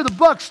where the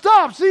buck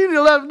stops. You need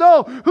to let them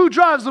know who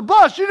drives the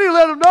bus. You need to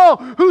let them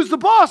know who's the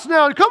boss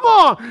now. Come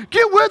on,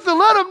 get with them.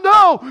 Let them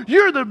know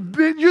you're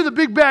the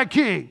big bad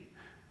king.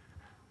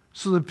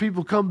 So the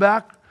people come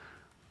back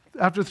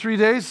after 3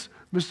 days.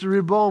 Mr.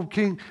 Rehoboam,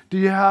 king, do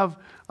you have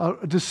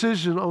a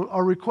decision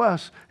or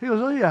request? He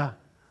goes, oh yeah,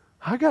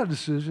 I got a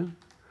decision.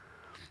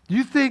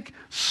 You think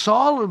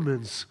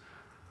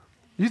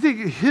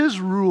his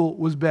rule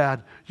was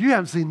bad. You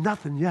haven't seen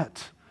nothing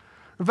yet.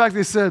 In fact,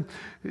 they said,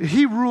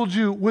 he ruled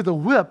you with a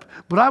whip,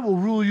 but I will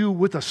rule you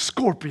with a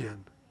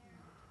scorpion.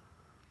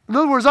 In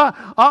other words,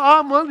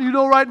 I'm letting you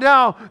know right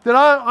now that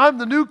I'm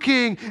the new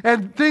king,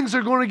 and things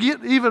are going to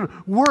get even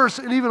worse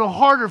and even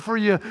harder for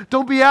you.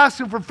 Don't be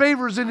asking for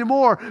favors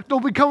anymore.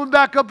 Don't be coming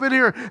back up in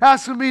here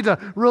asking me to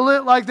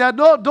relent like that.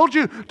 No, don't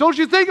you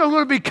think I'm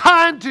going to be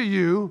kind to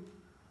you?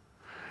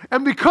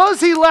 And because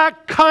he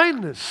lacked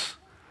kindness,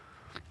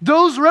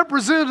 those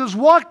representatives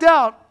walked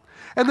out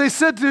and they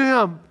said to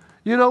him,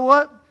 you know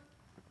what?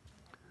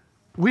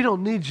 We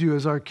don't need you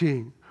as our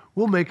king.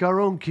 We'll make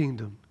our own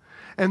kingdom.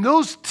 And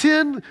those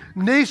 10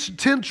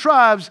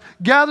 tribes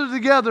gathered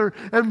together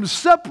and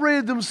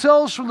separated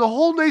themselves from the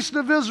whole nation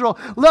of Israel,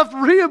 left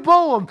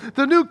Rehoboam,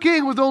 the new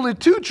king, with only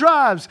 2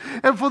 tribes.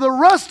 And for the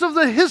rest of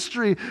the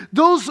history,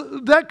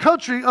 that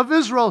country of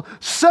Israel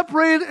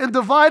separated and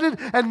divided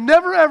and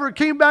never ever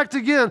came back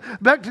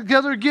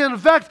together again. In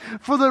fact,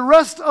 for the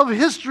rest of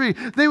history,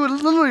 they would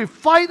literally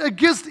fight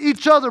against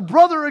each other,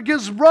 brother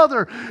against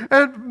brother,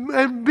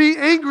 and be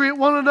angry at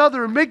one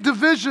another and make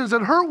divisions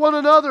and hurt one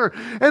another.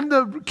 And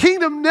the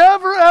kingdom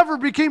never ever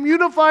became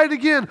unified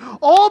again,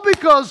 all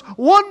because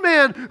one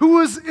man who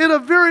was in a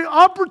very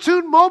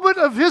opportune moment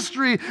of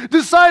history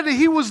decided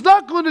he was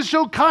not going to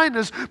show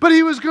kindness, but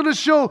he was going to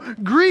show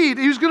greed.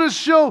 He was going to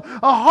show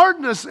a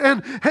hardness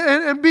and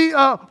be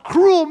a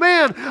cruel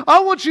man.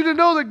 I want you to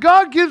know that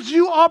God gives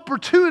you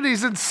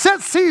opportunities and set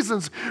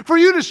seasons for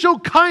you to show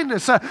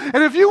kindness.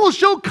 And if you will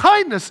show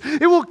kindness,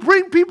 it will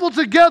bring people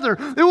together.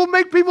 It will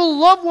make people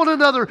love one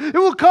another. It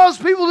will cause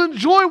people to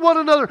enjoy one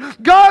another.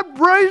 God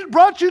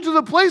brought you to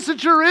the place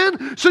that you're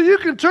in so you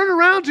can turn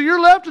around to your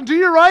left and to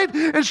your right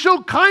and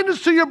show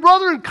kindness to your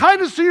brother and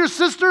kindness to your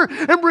sister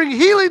and bring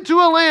healing to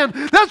a land.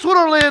 That's what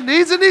our land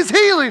needs. It needs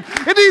healing.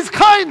 It needs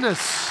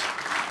kindness.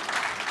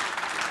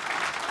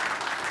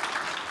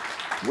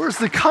 Where's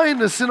the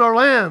kindness in our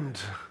land?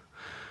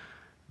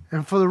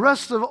 And for the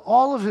rest of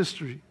all of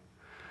history,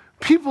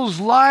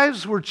 people's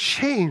lives were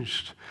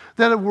changed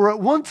that were at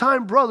one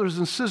time brothers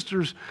and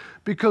sisters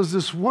because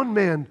this one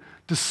man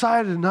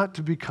decided not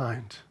to be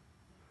kind.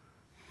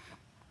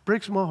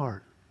 Breaks my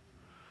heart.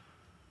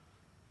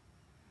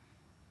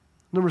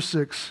 Number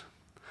 6,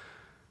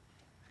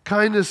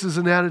 kindness is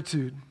an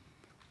attitude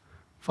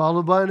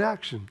followed by an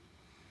action.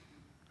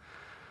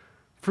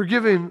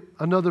 Forgiving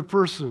another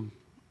person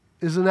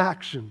is an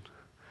action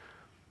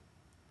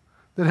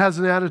that has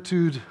an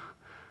attitude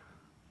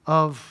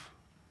of,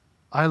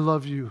 I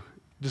love you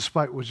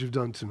despite what you've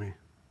done to me.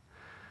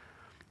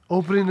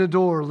 Opening the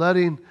door,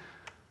 letting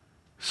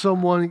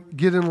someone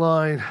get in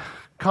line,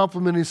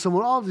 complimenting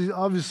someone.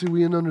 Obviously,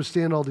 we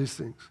understand all these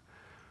things.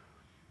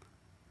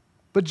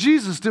 But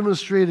Jesus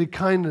demonstrated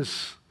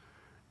kindness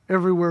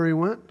everywhere he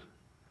went.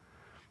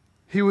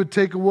 He would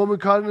take a woman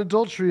caught in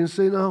adultery and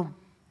say, no,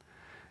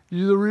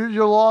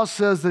 your law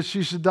says that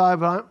she should die,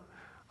 but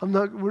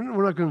we're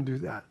not going to do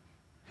that.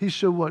 He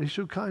showed what? He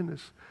showed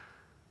kindness.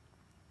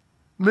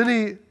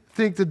 Many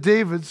think that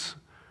David's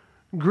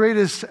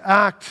greatest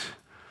act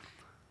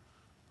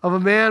of a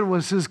man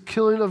was his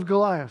killing of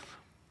Goliath.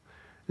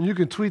 And you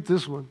can tweet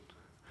this one.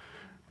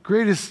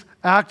 Greatest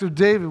act of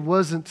David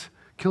wasn't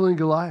killing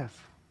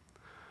Goliath,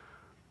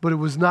 but it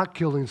was not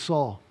killing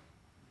Saul.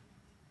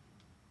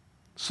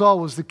 Saul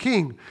was the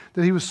king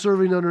that he was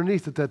serving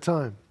underneath at that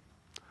time,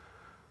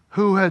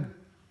 who had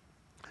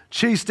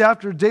chased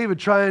after David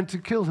trying to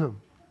kill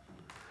him.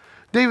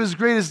 David's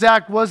greatest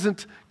act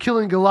wasn't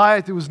killing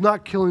Goliath, it was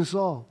not killing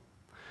Saul.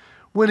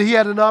 When he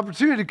had an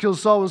opportunity to kill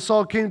Saul, when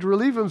Saul came to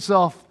relieve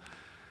himself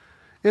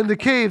in the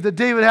cave that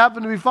David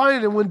happened to be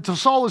finding, and when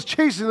Saul was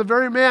chasing the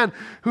very man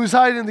who was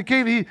hiding in the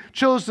cave, he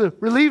chose to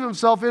relieve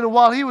himself in. And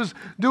while he was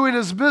doing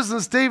his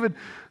business, David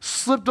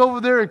slipped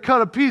over there and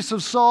cut a piece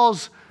of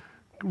Saul's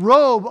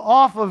robe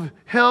off of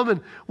him.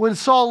 And when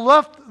Saul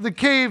left the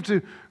cave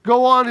to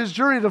go on his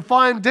journey to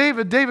find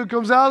David, David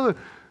comes out of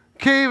the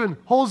cave and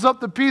holds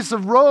up the piece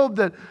of robe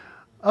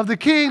of the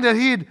king that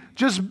he had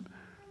just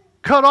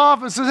cut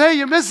off and says, "Hey,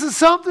 you missing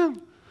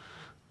something?"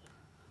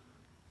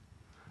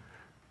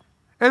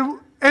 And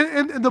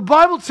the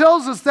Bible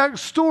tells us that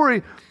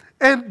story.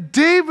 And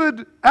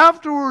David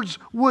afterwards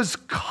was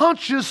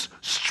conscience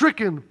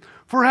stricken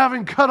for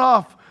having cut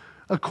off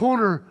a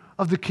corner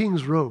of the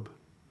king's robe.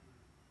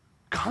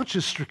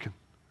 Conscience stricken.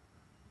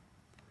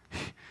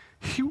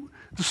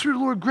 The Spirit of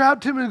the Lord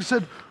grabbed him and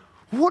said,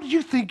 "What do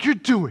you think you're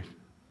doing?"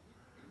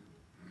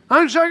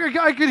 I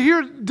could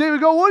hear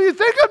David go, "What do you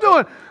think I'm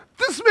doing?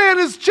 This man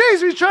is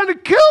chasing me. He's trying to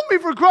kill me,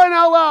 for crying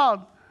out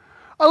loud.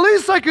 At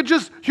least I could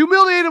just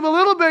humiliate him a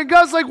little bit." And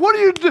God's like, "What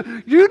do you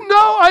do? You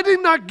know I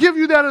did not give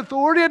you that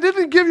authority. I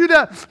didn't give you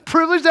that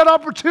privilege, that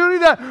opportunity,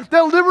 that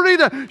liberty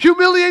to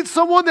humiliate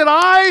someone that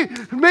I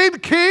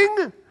made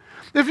king.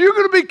 If you're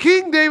going to be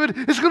king, David,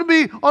 it's going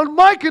to be on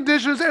my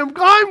conditions, and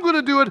I'm going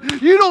to do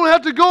it. You don't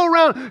have to go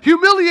around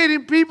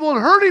humiliating people and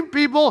hurting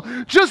people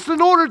just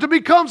in order to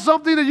become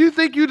something that you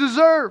think you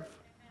deserve."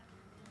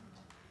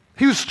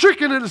 He was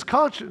stricken in his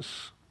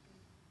conscience.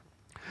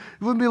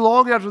 It wouldn't be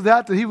long after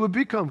that he would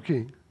become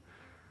king.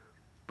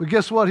 But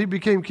guess what? He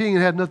became king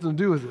and had nothing to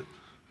do with it.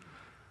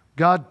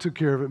 God took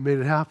care of it and made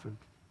it happen.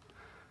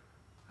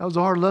 That was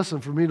a hard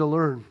lesson for me to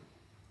learn.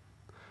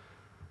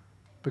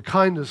 But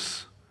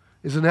kindness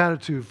is an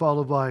attitude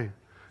followed by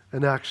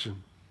an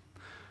action.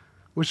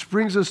 Which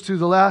brings us to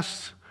the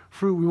last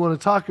fruit we want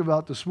to talk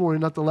about this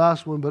morning. Not the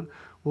last one, but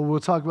what we'll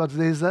talk about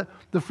today is that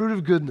the fruit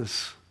of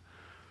goodness.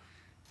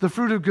 The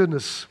fruit of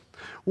goodness.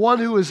 One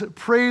who is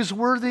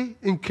praiseworthy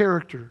in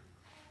character.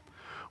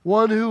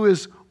 One who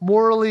is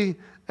morally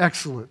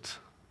excellent.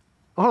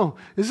 Oh,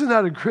 isn't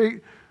that a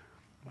great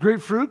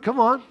fruit? Come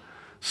on.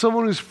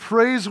 Someone who's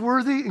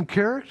praiseworthy in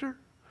character.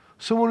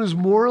 Someone who's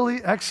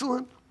morally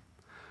excellent.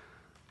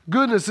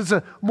 Goodness, it's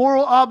a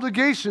moral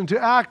obligation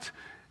to act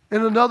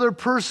in another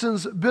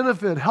person's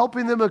benefit,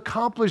 helping them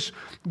accomplish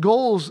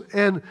goals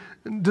and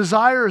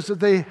desires that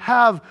they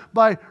have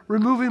by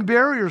removing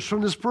barriers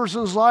from this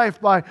person's life,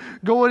 by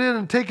going in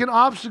and taking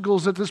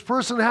obstacles that this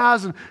person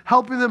has and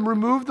helping them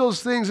remove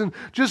those things, and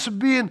just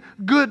being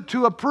good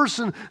to a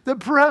person that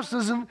perhaps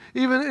doesn't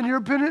even, in your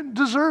opinion,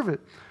 deserve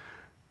it.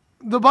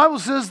 The Bible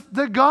says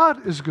that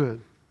God is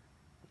good.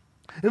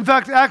 In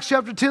fact, Acts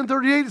chapter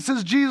 10:38, it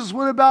says Jesus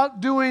went about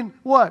doing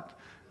what?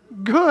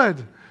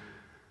 Good.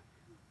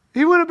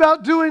 He went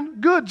about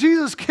doing good.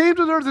 Jesus came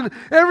to the earth, and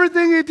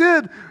everything he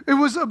did, it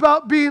was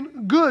about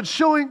being good,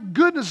 showing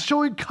goodness,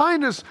 showing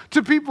kindness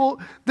to people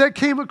that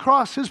came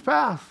across his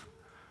path.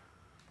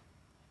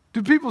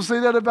 Do people say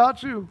that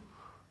about you?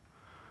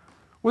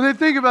 When they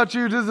think about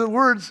you, do the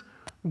words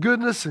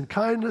goodness and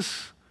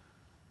kindness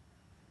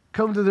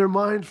come to their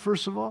mind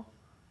first of all?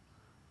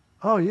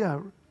 Oh, yeah.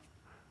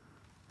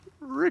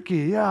 Ricky,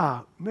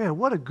 yeah. Man,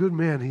 what a good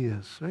man he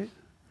is, right?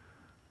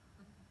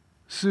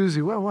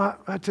 Susie, well,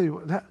 I tell you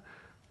what, that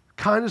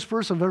kindest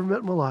person I've ever met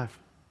in my life.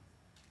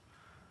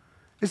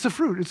 It's a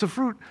fruit. It's a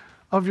fruit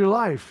of your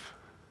life.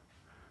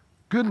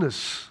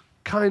 Goodness,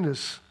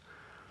 kindness.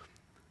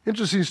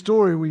 Interesting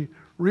story. We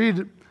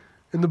read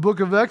in the book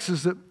of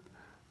Exodus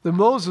that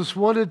Moses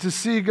wanted to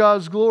see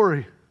God's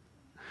glory.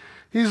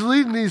 He's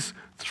leading these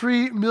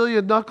 3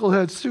 million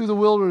knuckleheads through the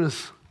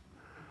wilderness.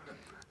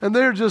 And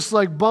they're just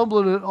like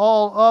bumbling it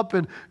all up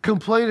and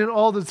complaining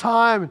all the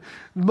time.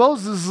 And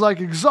Moses is like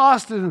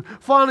exhausted and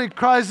finally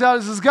cries out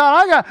and says,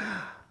 "God,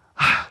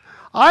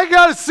 I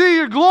got to see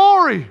your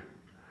glory.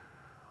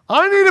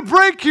 I need a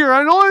break here.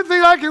 And the only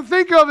thing I can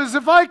think of is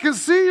if I can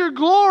see your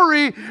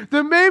glory,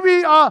 then maybe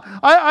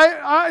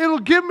it'll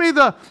give me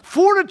the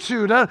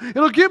fortitude.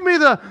 It'll give me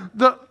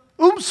the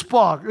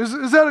umspog.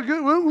 Is that a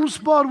good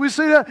umspog? We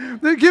say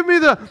that? They give me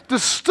the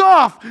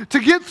stuff to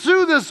get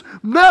through this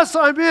mess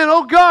I'm in.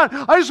 Oh God,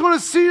 I just want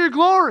to see your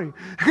glory."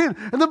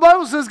 And the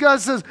Bible says, God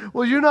says,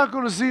 "Well, you're not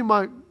going to see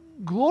my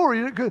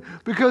glory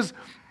because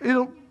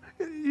you're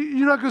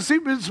not going to see,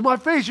 it's my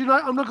face. I'm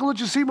not going to let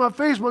you see my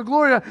face, my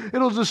glory.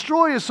 It'll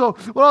destroy you. So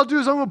what I'll do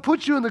is I'm going to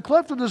put you in the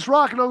cleft of this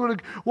rock, and I'm going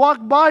to walk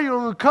by you, and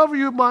I'm going to cover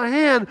you with my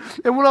hand.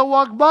 And when I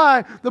walk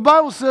by," the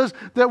Bible says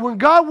that when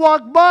God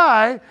walked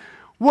by,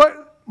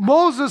 what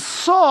Moses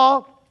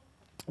saw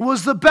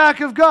was the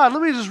back of God.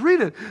 Let me just read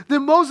it.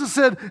 Then Moses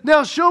said,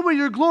 "Now show me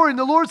your glory." And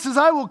the Lord says,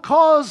 "I will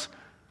cause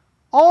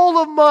all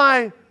of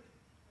my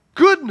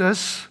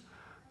goodness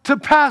to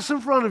pass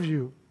in front of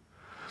you.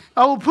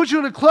 I will put you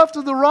in a cleft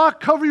of the rock,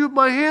 cover you with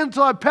my hand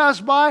until I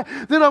pass by.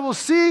 Then I will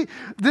see,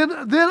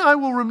 then I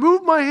will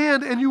remove my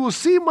hand, and you will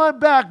see my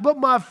back, but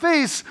my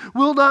face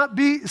will not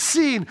be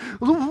seen.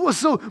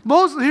 So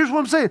Moses, here's what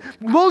I'm saying.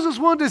 Moses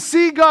wanted to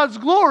see God's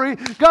glory.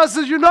 God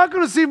says, you're not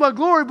going to see my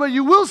glory, but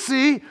you will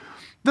see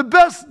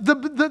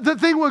the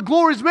thing what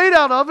glory is made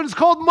out of, and it's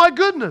called my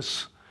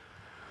goodness.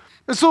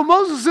 And so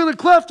Moses is in a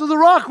cleft of the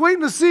rock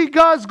waiting to see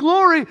God's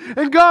glory,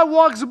 and God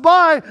walks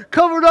by,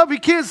 covered up. He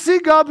can't see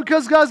God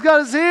because God's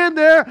got his hand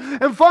there.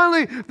 And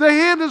finally, the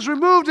hand is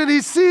removed, and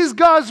he sees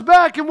God's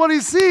back, and what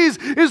he sees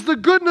is the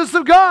goodness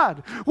of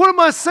God. What am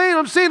I saying?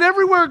 I'm saying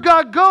everywhere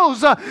God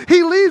goes,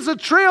 he leaves a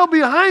trail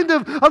behind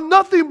him of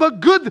nothing but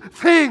good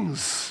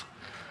things.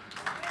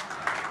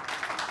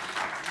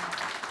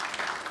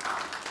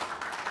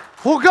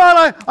 Well,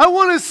 God, I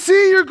want to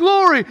see your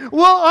glory.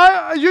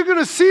 Well, you're going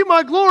to see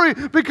my glory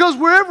because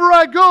wherever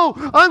I go,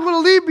 I'm going to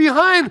leave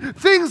behind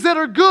things that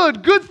are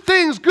good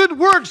things, good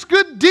works,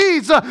 good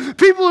deeds.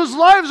 People whose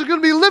lives are going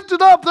to be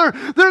lifted up.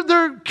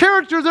 Their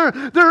character,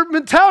 their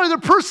mentality, their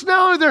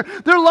personality,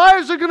 their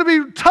lives are going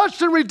to be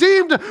touched and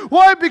redeemed.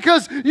 Why?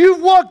 Because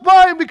you've walked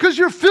by and because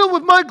you're filled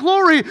with my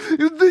glory.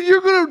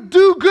 You're going to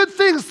do good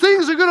things.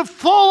 Things are going to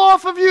fall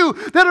off of you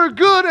that are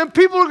good, and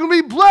people are going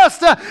to be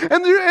blessed.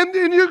 And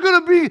you're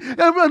going to be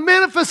a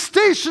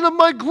manifestation of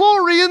my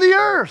glory in the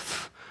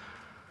earth.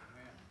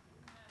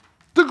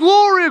 The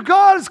glory of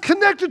God is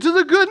connected to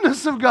the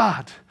goodness of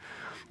God.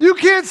 You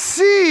can't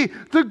see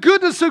the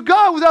goodness of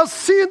God without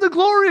seeing the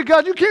glory of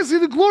God. You can't see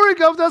the glory of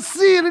God without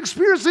seeing and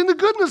experiencing the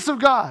goodness of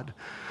God.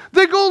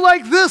 They go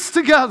like this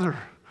together.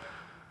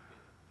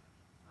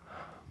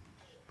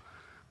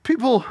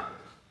 People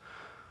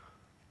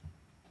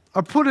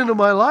are put into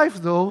my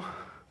life, though,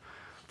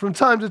 from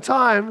time to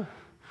time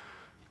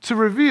to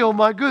reveal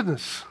my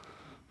goodness.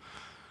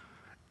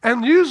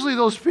 And usually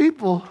those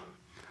people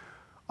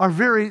are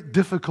very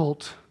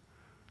difficult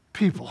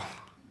people.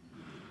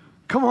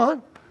 Come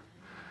on.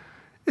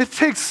 It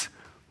takes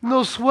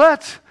no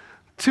sweat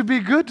to be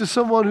good to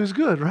someone who's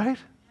good, right?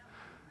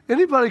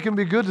 Anybody can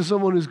be good to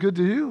someone who's good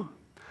to you.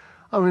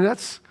 I mean,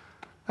 that's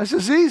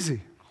just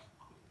easy.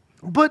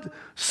 But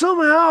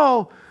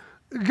somehow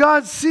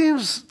God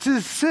seems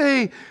to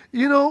say,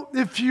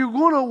 if you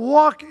want to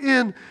walk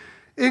in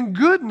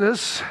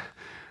goodness,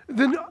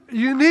 then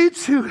you need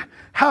to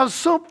have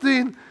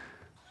something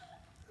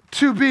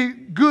to be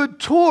good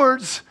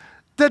towards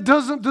that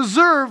doesn't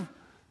deserve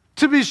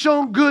to be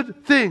shown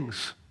good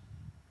things.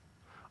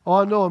 Oh,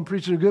 I know I'm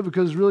preaching good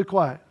because it's really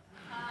quiet.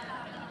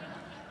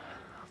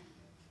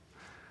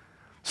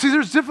 See,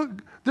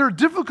 there are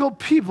difficult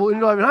people in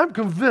your life, and I'm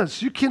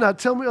convinced, you cannot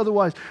tell me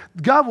otherwise.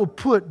 God will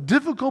put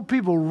difficult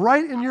people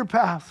right in your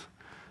path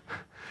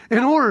in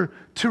order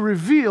to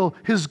reveal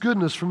his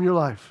goodness from your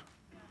life.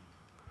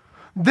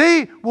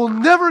 They will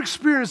never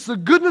experience the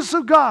goodness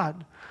of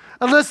God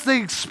unless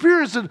they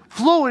experience it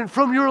flowing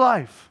from your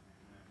life.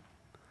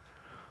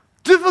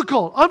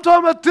 Difficult. I'm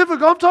talking about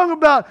difficult. I'm talking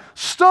about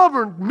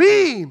stubborn,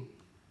 mean.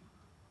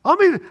 How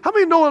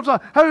many know what I'm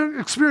talking? Have you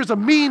experienced a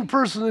mean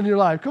person in your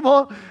life? Come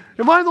on.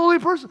 Am I the only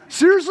person?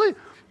 Seriously?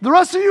 The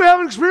rest of you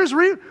haven't experienced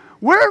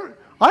where?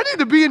 I need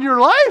to be in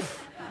your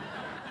life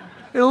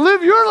and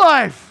live your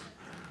life.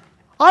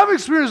 I've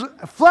experienced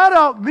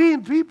flat-out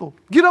mean people.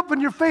 Get up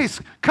in your face,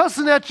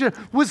 cussing at you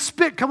with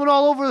spit coming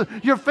all over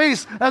your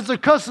face as they're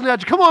cussing at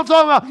you. Come on, I'm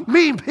talking about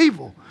mean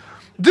people,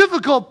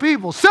 difficult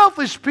people,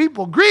 selfish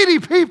people, greedy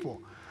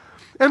people.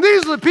 And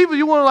these are the people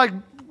you want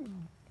to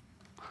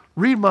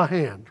read my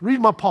hand,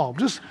 read my palm.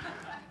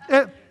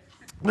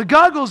 But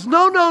God goes,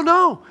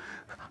 no.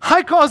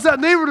 I caused that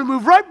neighbor to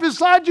move right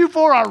beside you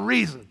for a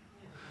reason.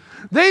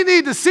 They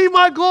need to see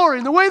my glory.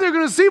 And the way they're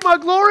going to see my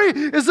glory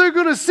is they're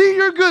going to see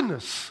your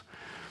goodness.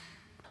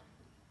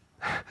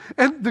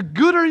 And the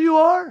gooder you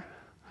are,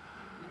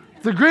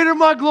 the greater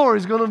my glory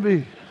is going to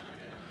be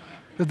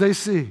that they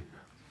see.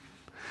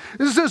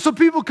 So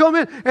people come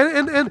in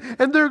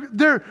and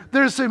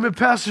they're saying, "Man,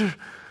 Pastor,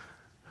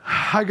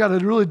 I got a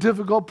really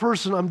difficult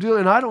person I'm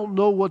dealing, and I don't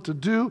know what to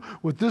do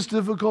with this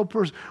difficult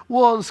person."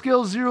 Well, on a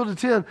scale of 0 to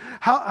 10,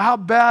 how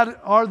bad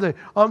are they?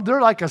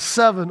 They're like a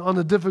 7 on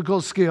the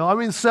difficult scale. I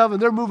mean,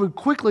 7. They're moving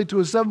quickly to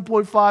a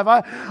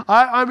 7.5.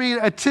 I mean,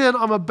 at 10,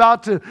 I'm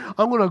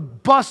going to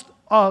bust.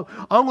 I'm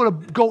going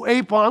to go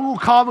ape on. I'm going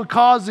to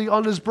kamikaze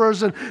on this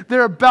person.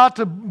 They're about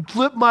to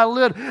flip my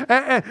lid.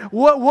 And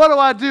what do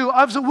I do?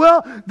 I've said,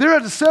 well, they're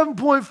at a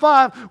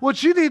 7.5.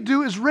 What you need to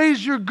do is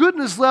raise your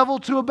goodness level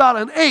to about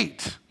an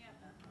 8.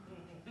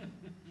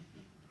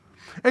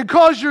 And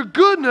cause your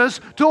goodness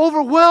to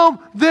overwhelm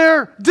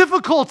their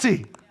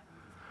difficulty.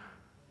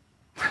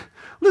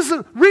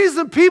 Listen,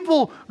 reason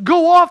people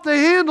go off the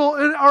handle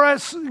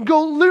and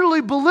go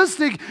literally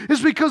ballistic is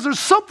because there's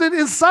something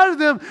inside of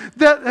them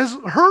that has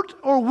hurt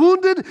or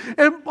wounded.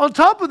 And on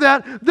top of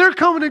that, they're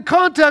coming in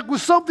contact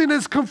with something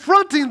that's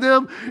confronting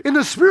them in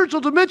the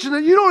spiritual dimension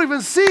that you don't even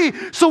see.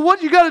 So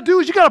what you got to do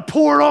is you got to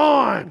pour it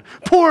on.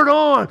 Pour it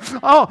on.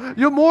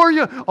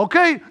 Oh,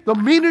 okay, the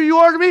meaner you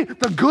are to me,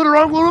 the gooder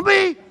I'm going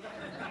to be.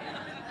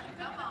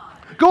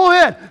 Go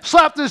ahead,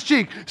 slap this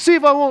cheek. See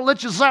if I won't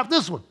let you slap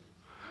this one.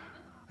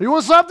 You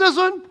want to slap this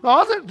one?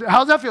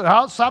 How's that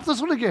feel? Slap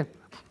this one again.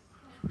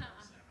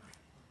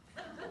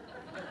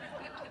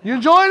 You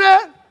enjoying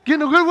that?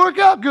 Getting a good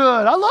workout?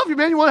 Good. I love you,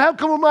 man. You want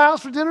to come to my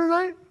house for dinner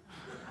tonight?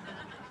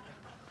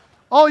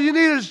 Oh, you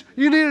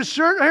need a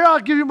shirt? Here,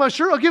 I'll give you my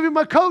shirt. I'll give you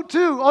my coat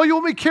too. Oh, you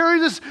want me to carry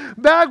this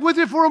bag with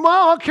you for a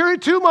mile? I'll carry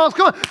it 2 miles.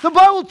 Come on. The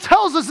Bible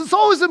tells us, it's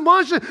always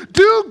admonishing,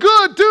 do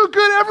good.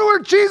 Everywhere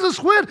Jesus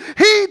went,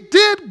 he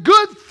did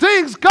good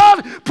things.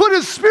 God put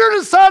his spirit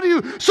inside of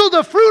you so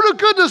the fruit of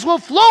goodness will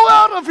flow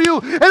out of you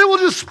and it will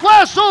just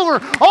splash over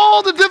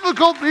all the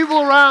difficult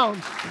people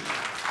around.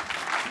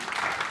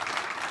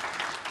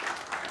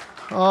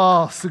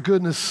 Oh, it's the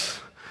goodness.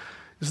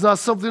 It's not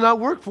something I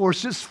work for. It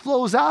just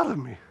flows out of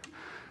me.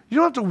 You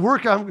don't have to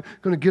work. I'm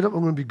going to get up.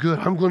 I'm going to be good.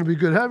 I'm going to be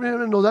good.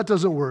 No, that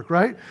doesn't work,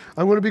 right?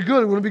 I'm going to be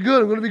good. I'm going to be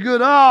good. I'm going to be good.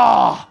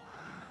 Oh.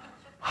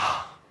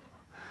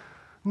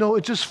 No,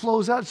 it just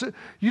flows out.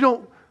 You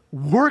don't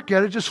work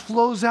at it. It just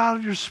flows out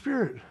of your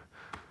spirit.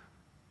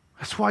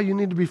 That's why you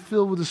need to be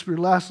filled with the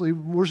Spirit. Lastly,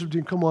 worship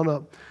team, come on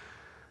up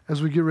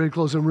as we get ready to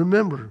close. And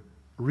remember,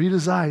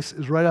 Rita's Ice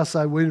is right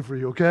outside waiting for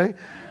you, okay?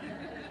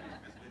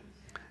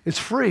 It's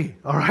free,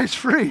 all right? It's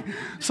free.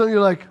 Some of you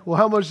are like, well,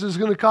 how much is this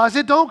going to cost?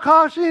 It don't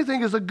cost you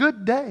anything. It's a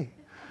good day.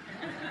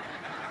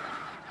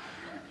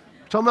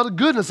 Talking about the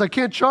goodness. I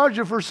can't charge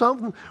you for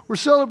something. We're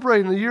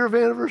celebrating the year of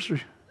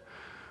anniversary.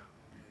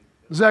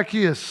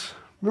 Zacchaeus.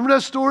 Remember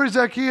that story,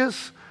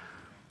 Zacchaeus?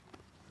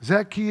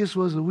 Zacchaeus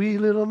was a wee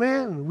little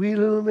man, and a wee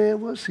little man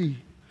was he.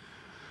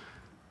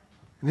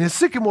 And in a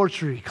sycamore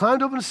tree,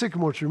 climbed up in a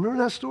sycamore tree.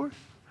 Remember that story?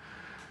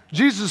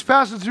 Jesus is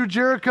passing through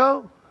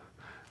Jericho.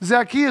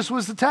 Zacchaeus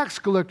was the tax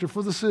collector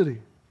for the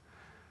city.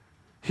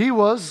 He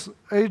was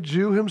a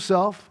Jew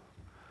himself,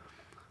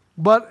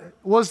 but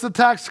was the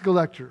tax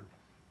collector.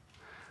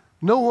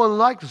 No one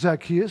liked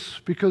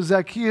Zacchaeus because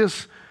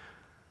Zacchaeus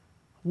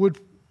would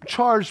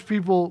charge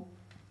people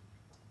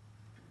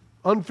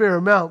unfair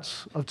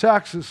amounts of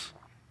taxes,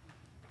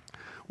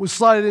 would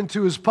slide it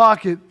into his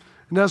pocket,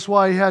 and that's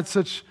why he had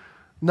such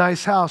a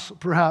nice house,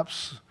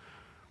 perhaps.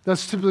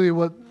 That's typically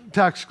what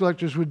tax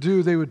collectors would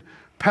do. They would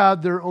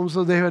pad their own,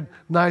 so they had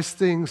nice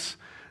things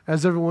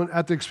as everyone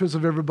at the expense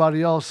of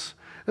everybody else.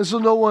 And so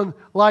no one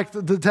liked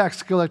the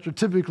tax collector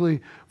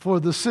typically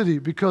for the city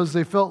because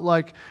they felt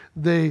like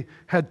they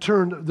had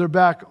turned their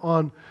back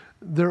on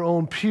their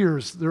own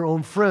peers, their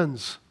own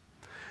friends.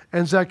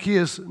 And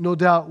Zacchaeus, no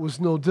doubt, was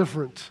no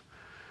different.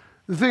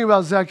 The thing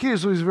about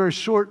Zacchaeus was he's a very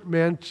short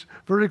man,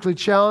 vertically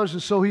challenged,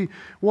 and so he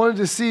wanted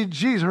to see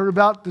Jesus, heard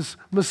about this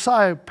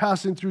Messiah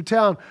passing through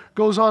town,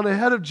 goes on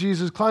ahead of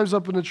Jesus, climbs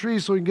up in a tree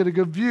so he can get a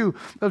good view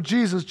of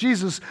Jesus.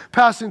 Jesus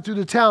passing through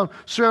the town,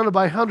 surrounded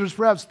by hundreds,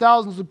 perhaps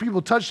thousands of people,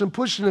 touching him,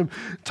 pushing him,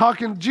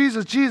 talking,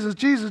 Jesus, Jesus,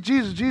 Jesus,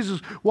 Jesus, Jesus,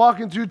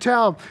 walking through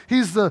town.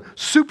 He's the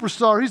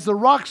superstar. He's the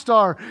rock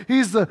star.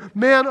 He's the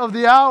man of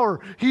the hour.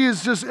 He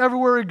is just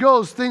everywhere he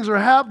goes. Things are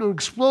happening,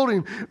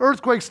 exploding,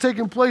 earthquakes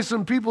taking place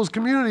in people's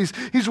communities.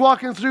 He's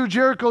walking through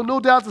Jericho.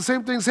 No doubt the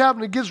same thing's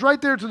happening. He gets right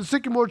there to the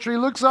sycamore tree,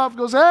 looks off,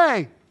 goes,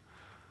 hey,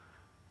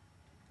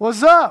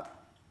 what's up?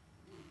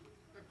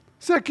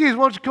 Zacchaeus,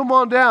 why don't you come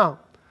on down?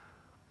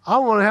 I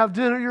want to have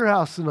dinner at your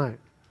house tonight.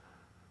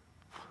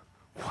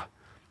 What?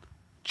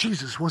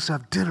 Jesus wants to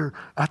have dinner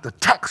at the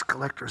tax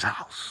collector's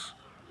house.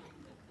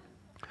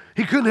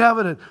 He couldn't have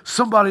it at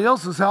somebody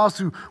else's house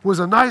who was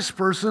a nice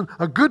person,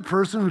 a good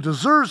person who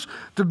deserves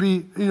to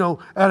be,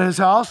 at his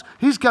house.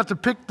 He's got to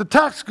pick the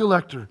tax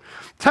collector.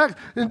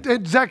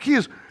 And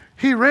Zacchaeus,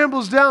 he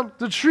rambles down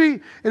the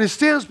tree and he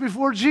stands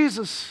before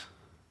Jesus.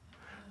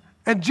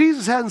 And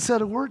Jesus hadn't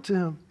said a word to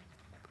him.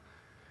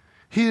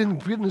 He didn't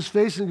get in his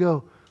face and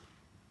go,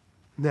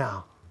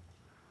 now,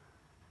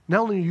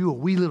 not only are you a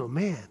wee little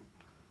man,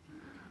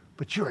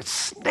 but you're a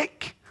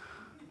snake.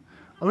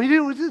 I mean, he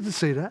didn't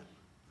say that.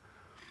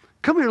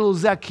 Come here, little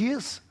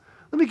Zacchaeus.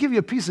 Let me give you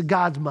a piece of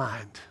God's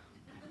mind.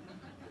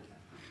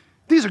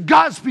 These are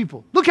God's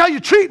people. Look how you're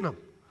treating them.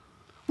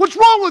 What's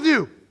wrong with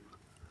you?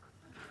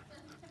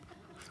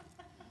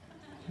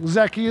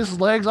 Zacchaeus'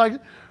 legs like,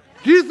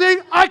 do you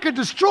think I could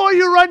destroy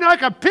you right now? I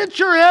could pinch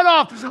your head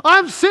off.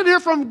 I'm sitting here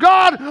from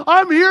God.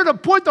 I'm here to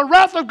point the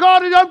wrath of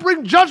God and I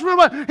bring judgment.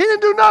 He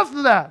didn't do nothing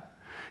of that.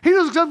 He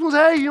just said,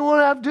 hey, you want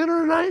to have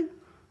dinner tonight?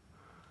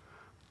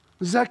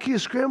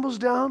 Zacchaeus scrambles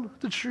down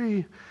the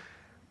tree,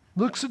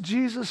 looks at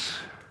Jesus.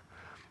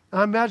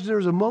 I imagine there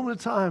was a moment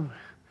of time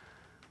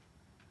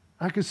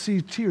I could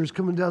see tears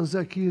coming down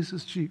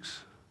Zacchaeus' cheeks.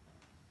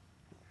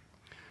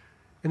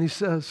 And he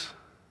says,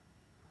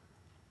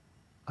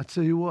 I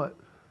tell you what,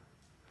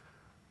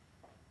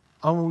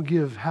 I'm going to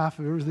give half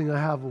of everything I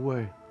have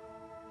away.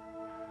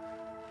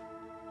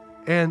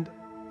 And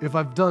if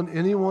I've done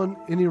anyone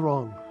any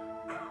wrong,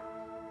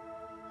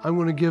 I'm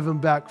going to give them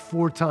back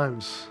 4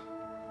 times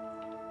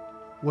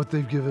what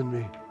they've given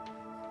me.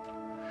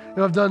 If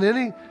I've done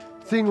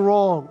anything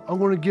wrong, I'm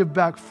going to give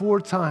back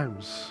 4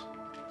 times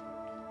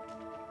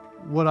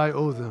what I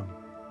owe them.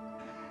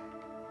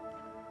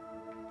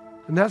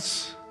 And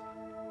that's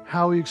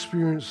how he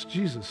experienced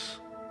Jesus.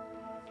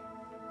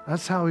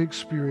 That's how he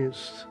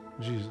experienced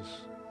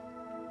Jesus.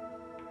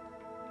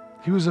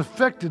 He was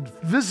affected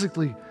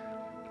physically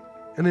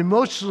and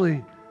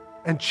emotionally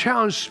and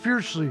challenged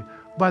spiritually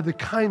by the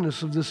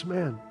kindness of this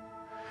man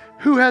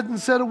who hadn't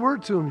said a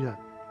word to him yet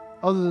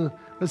other than,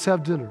 let's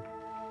have dinner.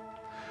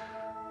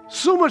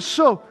 So much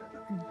so,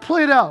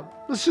 play it out.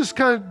 Let's just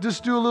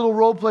just do a little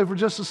role play for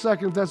just a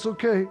second, if that's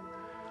okay.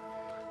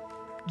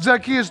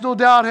 Zacchaeus no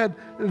doubt had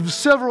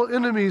several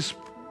enemies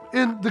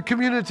in the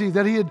community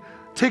that he had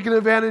taken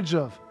advantage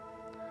of.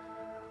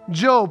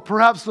 Joe,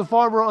 perhaps the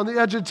farmer on the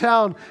edge of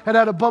town, had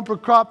a bumper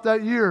crop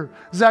that year.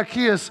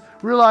 Zacchaeus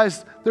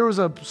realized there was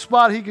a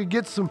spot he could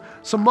get some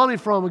money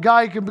from, a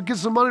guy he could get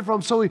some money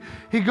from. So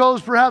he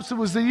goes, perhaps it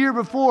was the year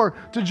before,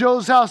 to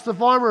Joe's house, the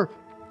farmer,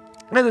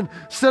 and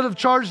instead of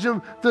charging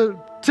him the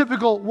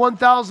typical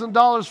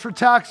 $1,000 for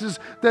taxes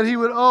that he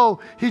would owe,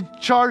 he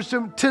charged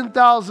him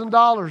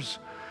 $10,000.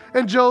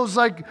 And Joe's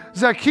like,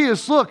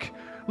 Zacchaeus, look,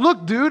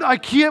 dude, I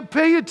can't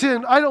pay you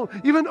 10. I don't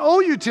even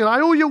owe you 10.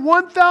 I owe you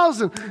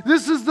 1,000.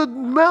 This is the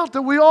amount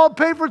that we all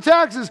pay for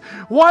taxes.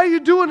 Why are you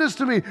doing this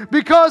to me?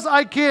 Because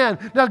I can.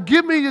 Now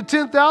give me your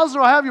 10,000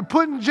 or I'll have you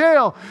put in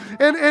jail.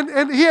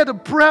 And he had to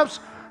perhaps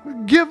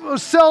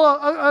sell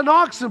an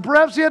oxen.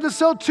 Perhaps he had to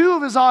sell 2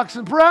 of his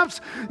oxen.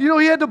 Perhaps, he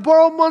had to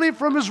borrow money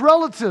from his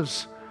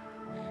relatives.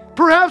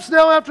 Perhaps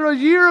now after a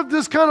year of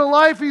this kind of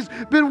life, he's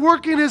been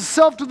working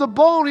himself to the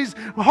bone. He's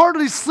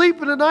hardly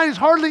sleeping at night. He's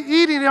hardly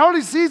eating. He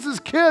hardly sees his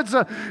kids.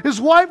 His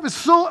wife is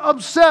so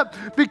upset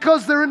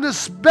because they're in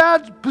this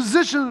bad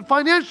position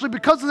financially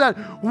because of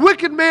that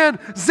wicked man,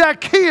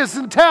 Zacchaeus,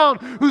 in town,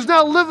 who's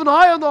now living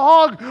high on the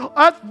hog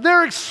at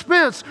their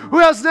expense, who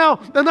has now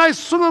a nice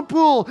swimming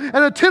pool and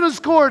a tennis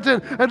court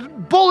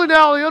and bowling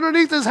alley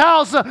underneath his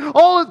house,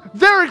 all at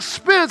their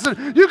expense.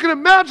 And you can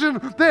imagine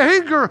the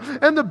anger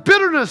and the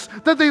bitterness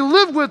that they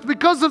live with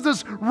because of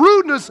this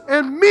rudeness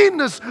and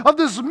meanness of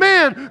this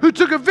man who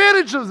took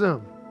advantage of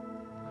them.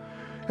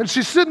 And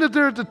she's sitting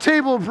there at the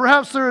table, and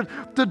perhaps they're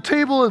at the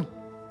table, and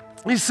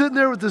he's sitting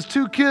there with his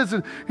 2 kids,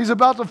 and he's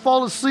about to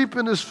fall asleep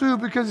in his food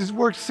because he's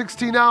worked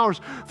 16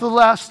 hours for the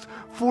last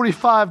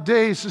 45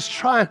 days, just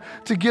trying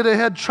to get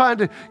ahead, trying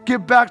to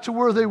get back to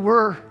where they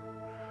were.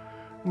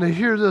 And they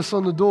hear this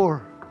on the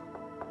door.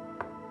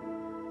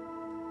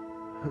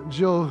 And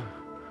Joe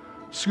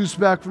scoots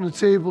back from the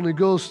table, and he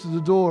goes to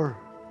the door.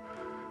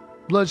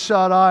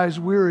 Bloodshot eyes,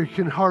 weary,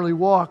 can hardly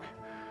walk.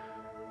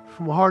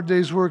 From a hard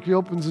day's work, he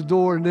opens the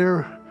door, and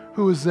there,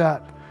 who is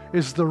that?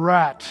 It's the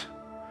rat,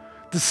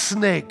 the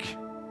snake,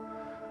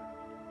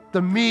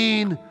 the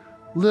mean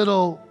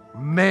little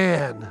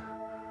man,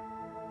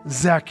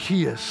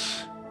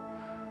 Zacchaeus,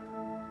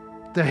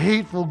 the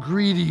hateful,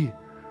 greedy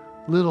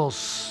little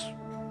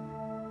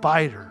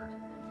spider.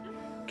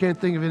 Can't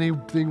think of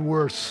anything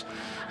worse.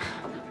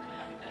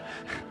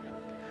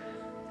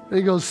 And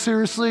he goes,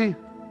 seriously?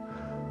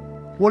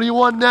 What do you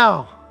want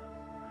now?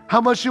 How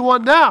much you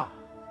want now?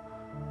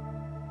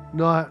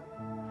 No, I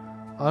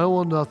don't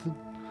want nothing.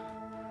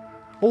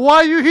 Well, why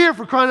are you here,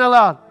 for crying out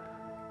loud?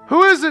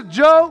 Who is it,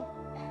 Joe?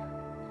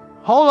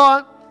 Hold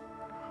on.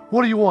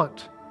 What do you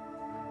want?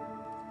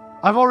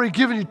 I've already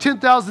given you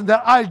 10,000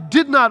 that I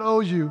did not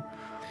owe you.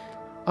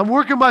 I'm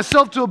working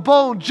myself to a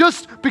bone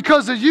just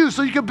because of you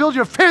so you can build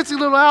your fancy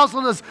little house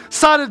on this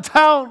side of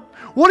town.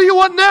 What do you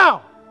want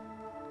now?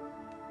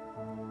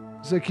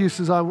 Zacchaeus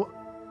says, I want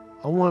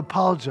to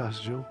apologize,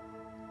 Joe.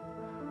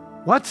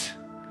 What?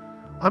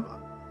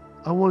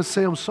 I want to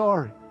say I'm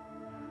sorry.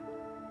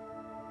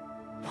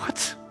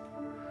 What?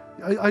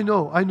 I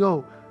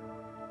know.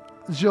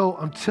 Joe,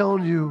 I'm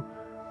telling you,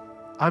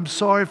 I'm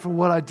sorry for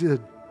what I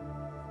did.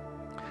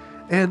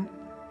 And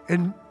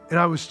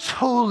I was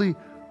totally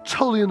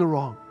in the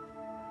wrong.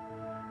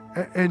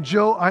 And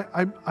Joe,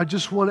 I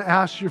just want to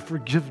ask your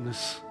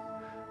forgiveness.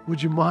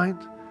 Would you mind?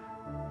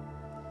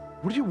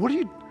 What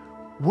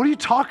are you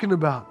talking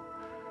about?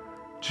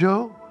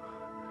 Joe,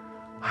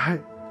 I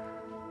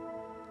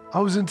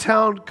was in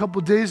town a couple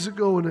of days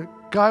ago, and a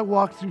guy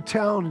walked through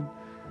town, and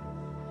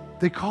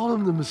they call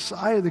him the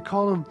Messiah. They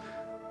call him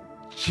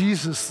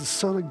Jesus, the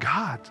Son of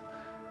God.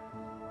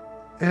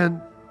 And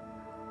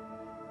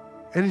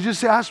he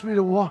just asked me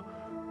to walk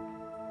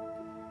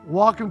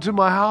him to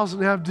my house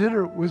and have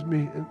dinner with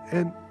me.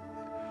 And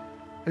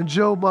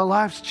Joe, my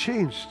life's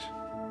changed.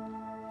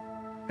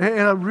 And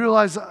I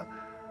realized,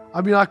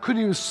 I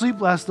couldn't even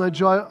sleep last night,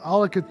 Joe.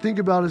 All I could think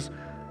about is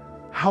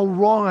how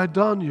wrong I'd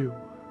done you.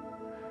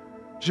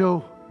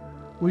 Joe,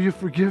 will you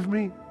forgive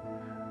me?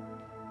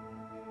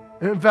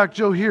 And in fact,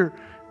 Joe, here,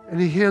 and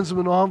he hands him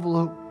an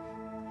envelope.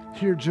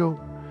 Here, Joe.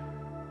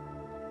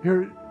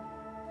 Here,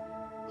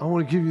 I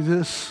want to give you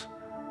this.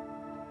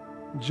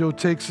 And Joe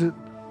takes it.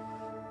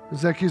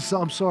 Zacchaeus says,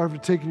 I'm sorry for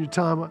taking your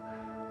time.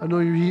 I know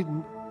you're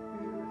eating.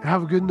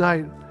 Have a good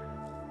night.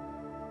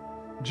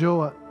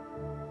 Joe,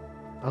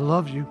 I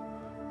love you.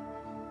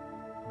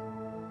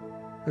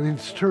 And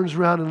he turns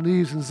around and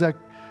leaves, and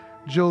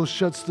Joe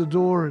shuts the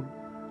door and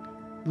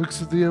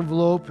looks at the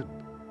envelope and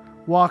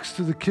walks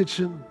to the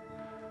kitchen,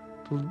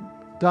 to the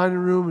dining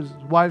room, and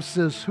his wife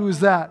says, who is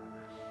that?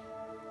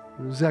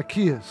 It was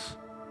Zacchaeus.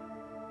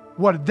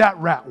 What did that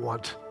rat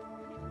want?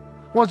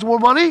 Wants more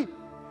money?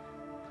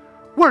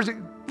 Where is it?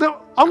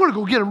 No, I'm going to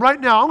go get him right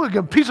now. I'm going to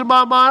give him a piece of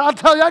my mind. I'll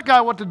tell that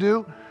guy what to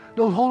do.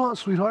 No, hold on,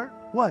 sweetheart.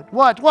 What?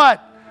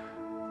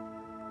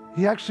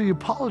 He actually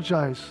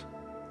apologized.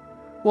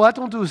 Well, that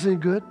don't do us any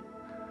good.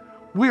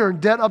 We are in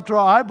debt up to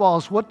our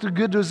eyeballs. What the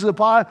good does it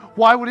buy?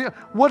 Why would he?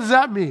 What does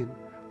that mean?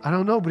 I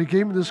don't know, but he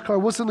gave me this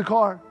card. What's in the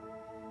card?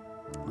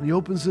 And he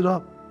opens it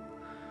up.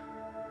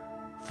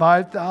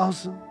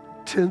 5,000,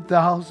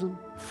 10,000,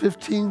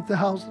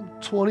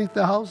 15,000,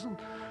 20,000,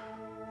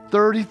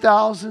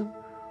 30,000,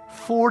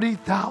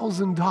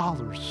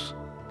 $40,000.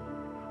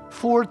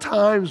 4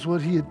 times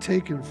what he had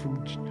taken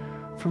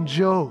from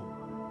Joe.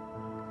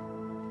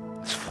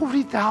 It's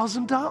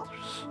 $40,000.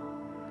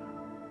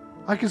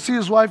 I can see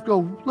his wife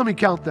go, let me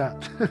count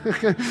that.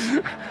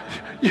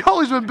 You've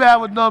always been bad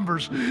with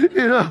numbers,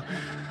 you know.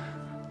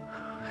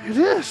 It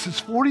is.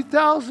 It's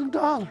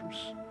 $40,000.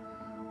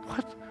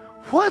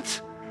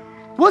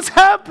 What's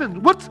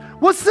happened?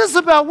 What's this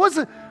about? What's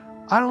it?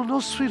 I don't know,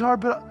 sweetheart,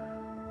 but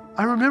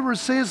I remember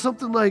saying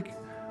something like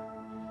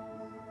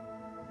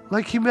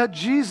he met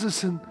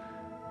Jesus and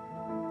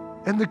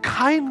the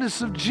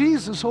kindness of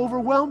Jesus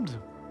overwhelmed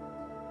him.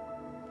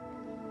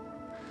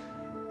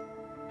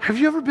 Have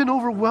you ever been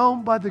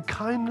overwhelmed by the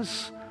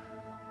kindness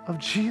of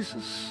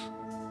Jesus?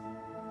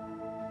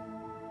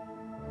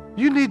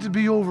 You need to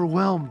be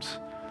overwhelmed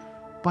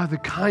by the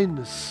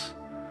kindness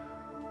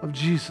of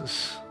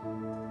Jesus.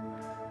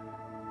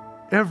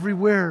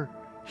 Everywhere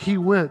he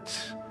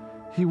went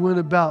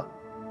about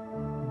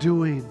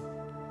doing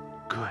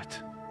good.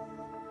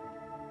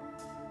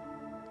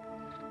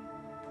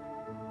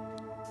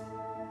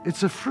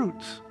 It's a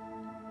fruit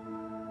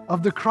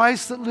of the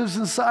Christ that lives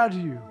inside of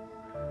you.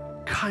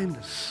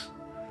 Kindness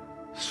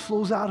just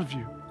flows out of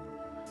you.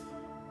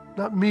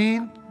 Not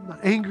mean, not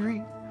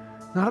angry,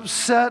 not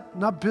upset,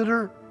 not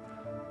bitter,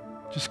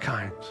 just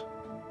kind.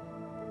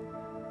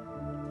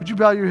 Would you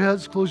bow your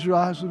heads, close your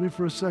eyes with me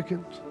for a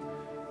second?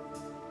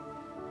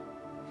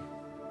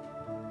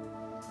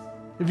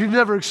 If you've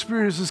never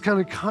experienced this kind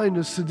of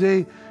kindness,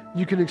 today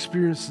you can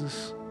experience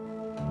this.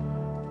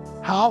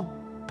 How,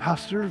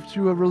 Pastor?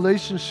 Through a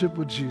relationship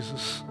with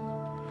Jesus.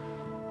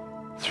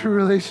 Through a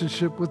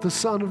relationship with the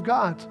Son of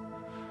God.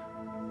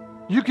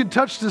 You can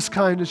touch this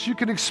kindness. You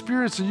can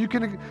experience it. You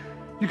can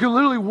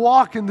literally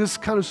walk in this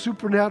kind of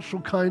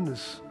supernatural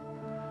kindness.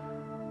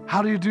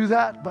 How do you do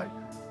that?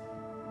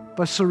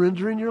 By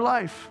surrendering your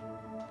life.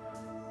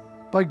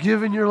 By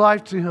giving your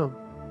life to Him.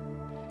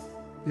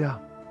 Yeah.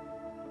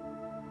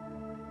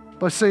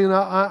 By saying,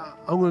 I'm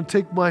going to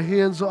take my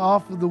hands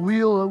off of the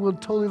wheel and I'm going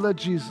to totally let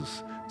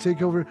Jesus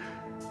take over.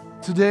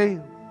 Today,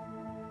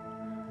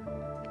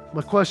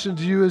 my question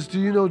to you is, do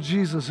you know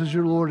Jesus as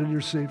your Lord and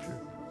your Savior?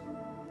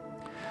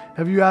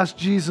 Have you asked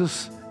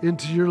Jesus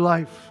into your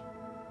life?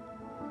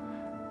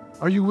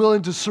 Are you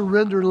willing to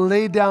surrender and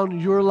lay down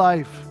your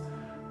life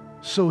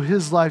so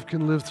His life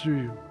can live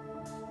through you?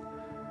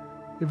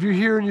 If you're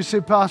here and you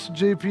say, Pastor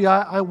JP,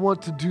 I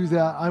want to do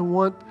that. I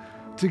want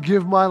to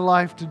give my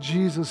life to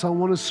Jesus. I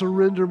want to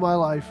surrender my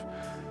life.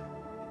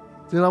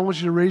 Then I want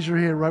you to raise your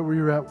hand right where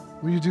you're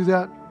at. Will you do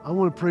that? I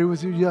want to pray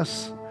with you.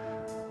 Yes.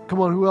 Come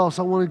on, who else?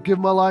 I want to give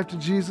my life to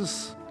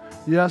Jesus.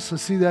 Yes, I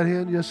see that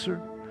hand. Yes,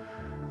 sir.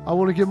 I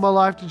want to give my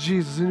life to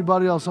Jesus.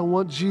 Anybody else? I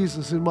want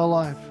Jesus in my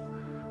life.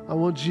 I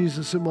want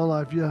Jesus in my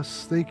life.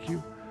 Yes, thank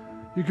you.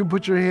 You can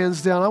put your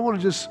hands down. I want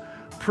to just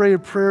pray a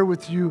prayer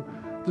with you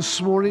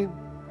this morning.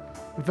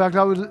 In fact,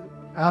 I would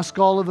ask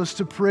all of us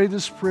to pray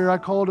this prayer. I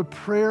call it a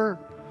prayer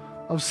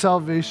of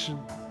salvation,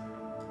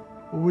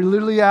 where we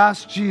literally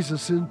ask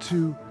Jesus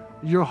into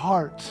your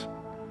heart.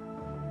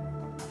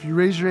 If you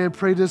raise your hand,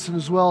 pray this, and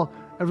as well,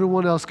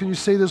 everyone else, can you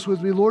say this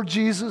with me? Lord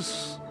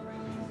Jesus,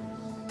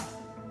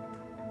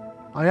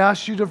 I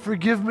ask you to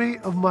forgive me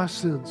of my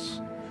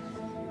sins.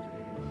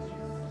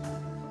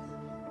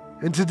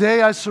 And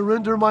today I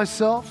surrender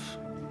myself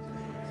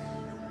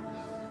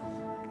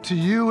to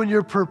you and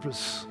your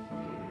purpose.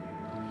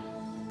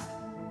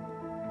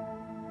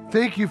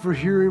 Thank you for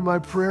hearing my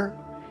prayer.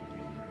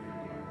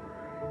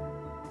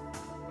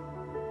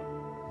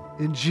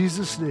 In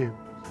Jesus' name,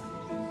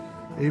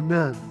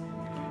 amen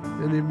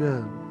and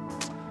amen.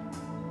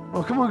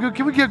 Oh, come on,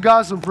 can we give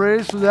God some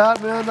praise for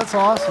that, man? That's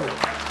awesome.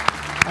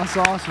 That's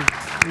awesome.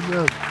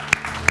 Amen.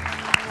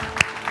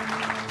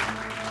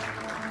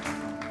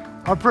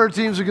 Our prayer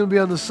teams are going to be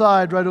on the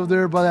side right over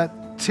there by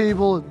that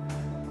table.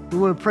 And we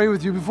want to pray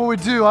with you. Before we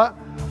do, I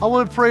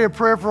want to pray a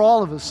prayer for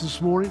all of us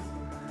this morning.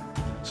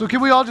 So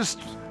can we all just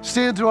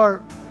stand to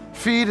our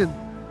feet, and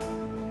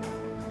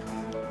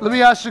Let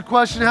me ask you a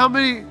question. How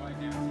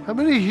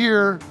many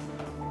here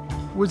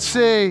would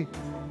say,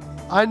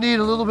 I need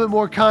a little bit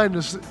more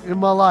kindness in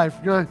my life?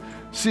 You're gonna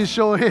see a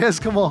show of hands,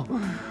 come on.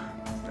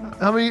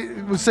 How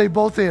many would say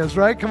both hands,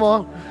 right? Come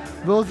on,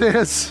 both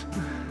hands.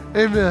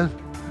 Amen.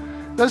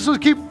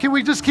 Can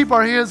we just keep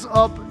our hands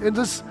up and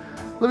just,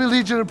 let me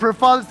lead you in a prayer.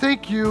 Father,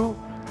 thank you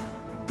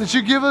that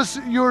you give us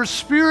your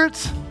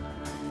Spirit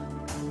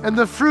and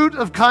the fruit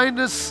of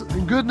kindness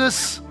and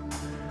goodness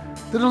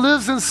that it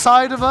lives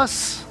inside of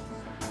us.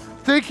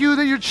 Thank you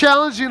that you're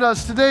challenging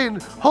us today,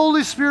 and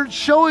Holy Spirit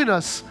showing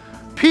us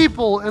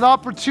people and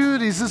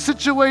opportunities and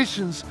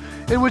situations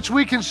in which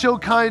we can show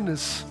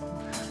kindness.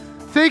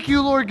 Thank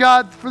you, Lord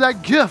God, for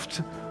that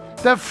gift,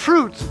 that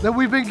fruit that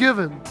we've been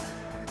given.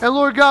 And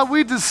Lord God,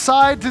 we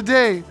decide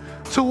today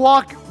to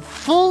walk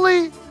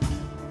fully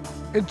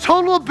in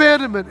total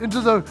abandonment into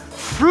the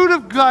fruit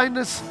of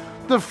kindness,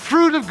 the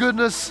fruit of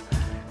goodness,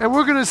 and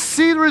we're going to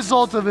see the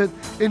result of it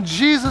in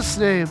Jesus'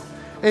 name.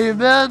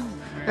 Amen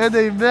and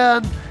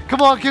amen.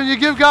 Come on, can you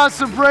give God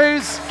some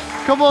praise?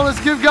 Come on, let's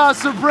give God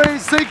some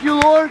praise. Thank you,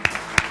 Lord.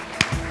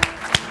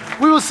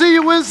 We will see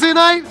you Wednesday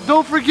night.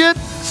 Don't forget,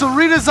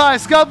 Serena's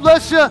Ice. God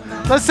bless you.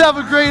 Let's have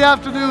a great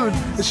afternoon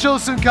and show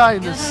some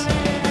kindness.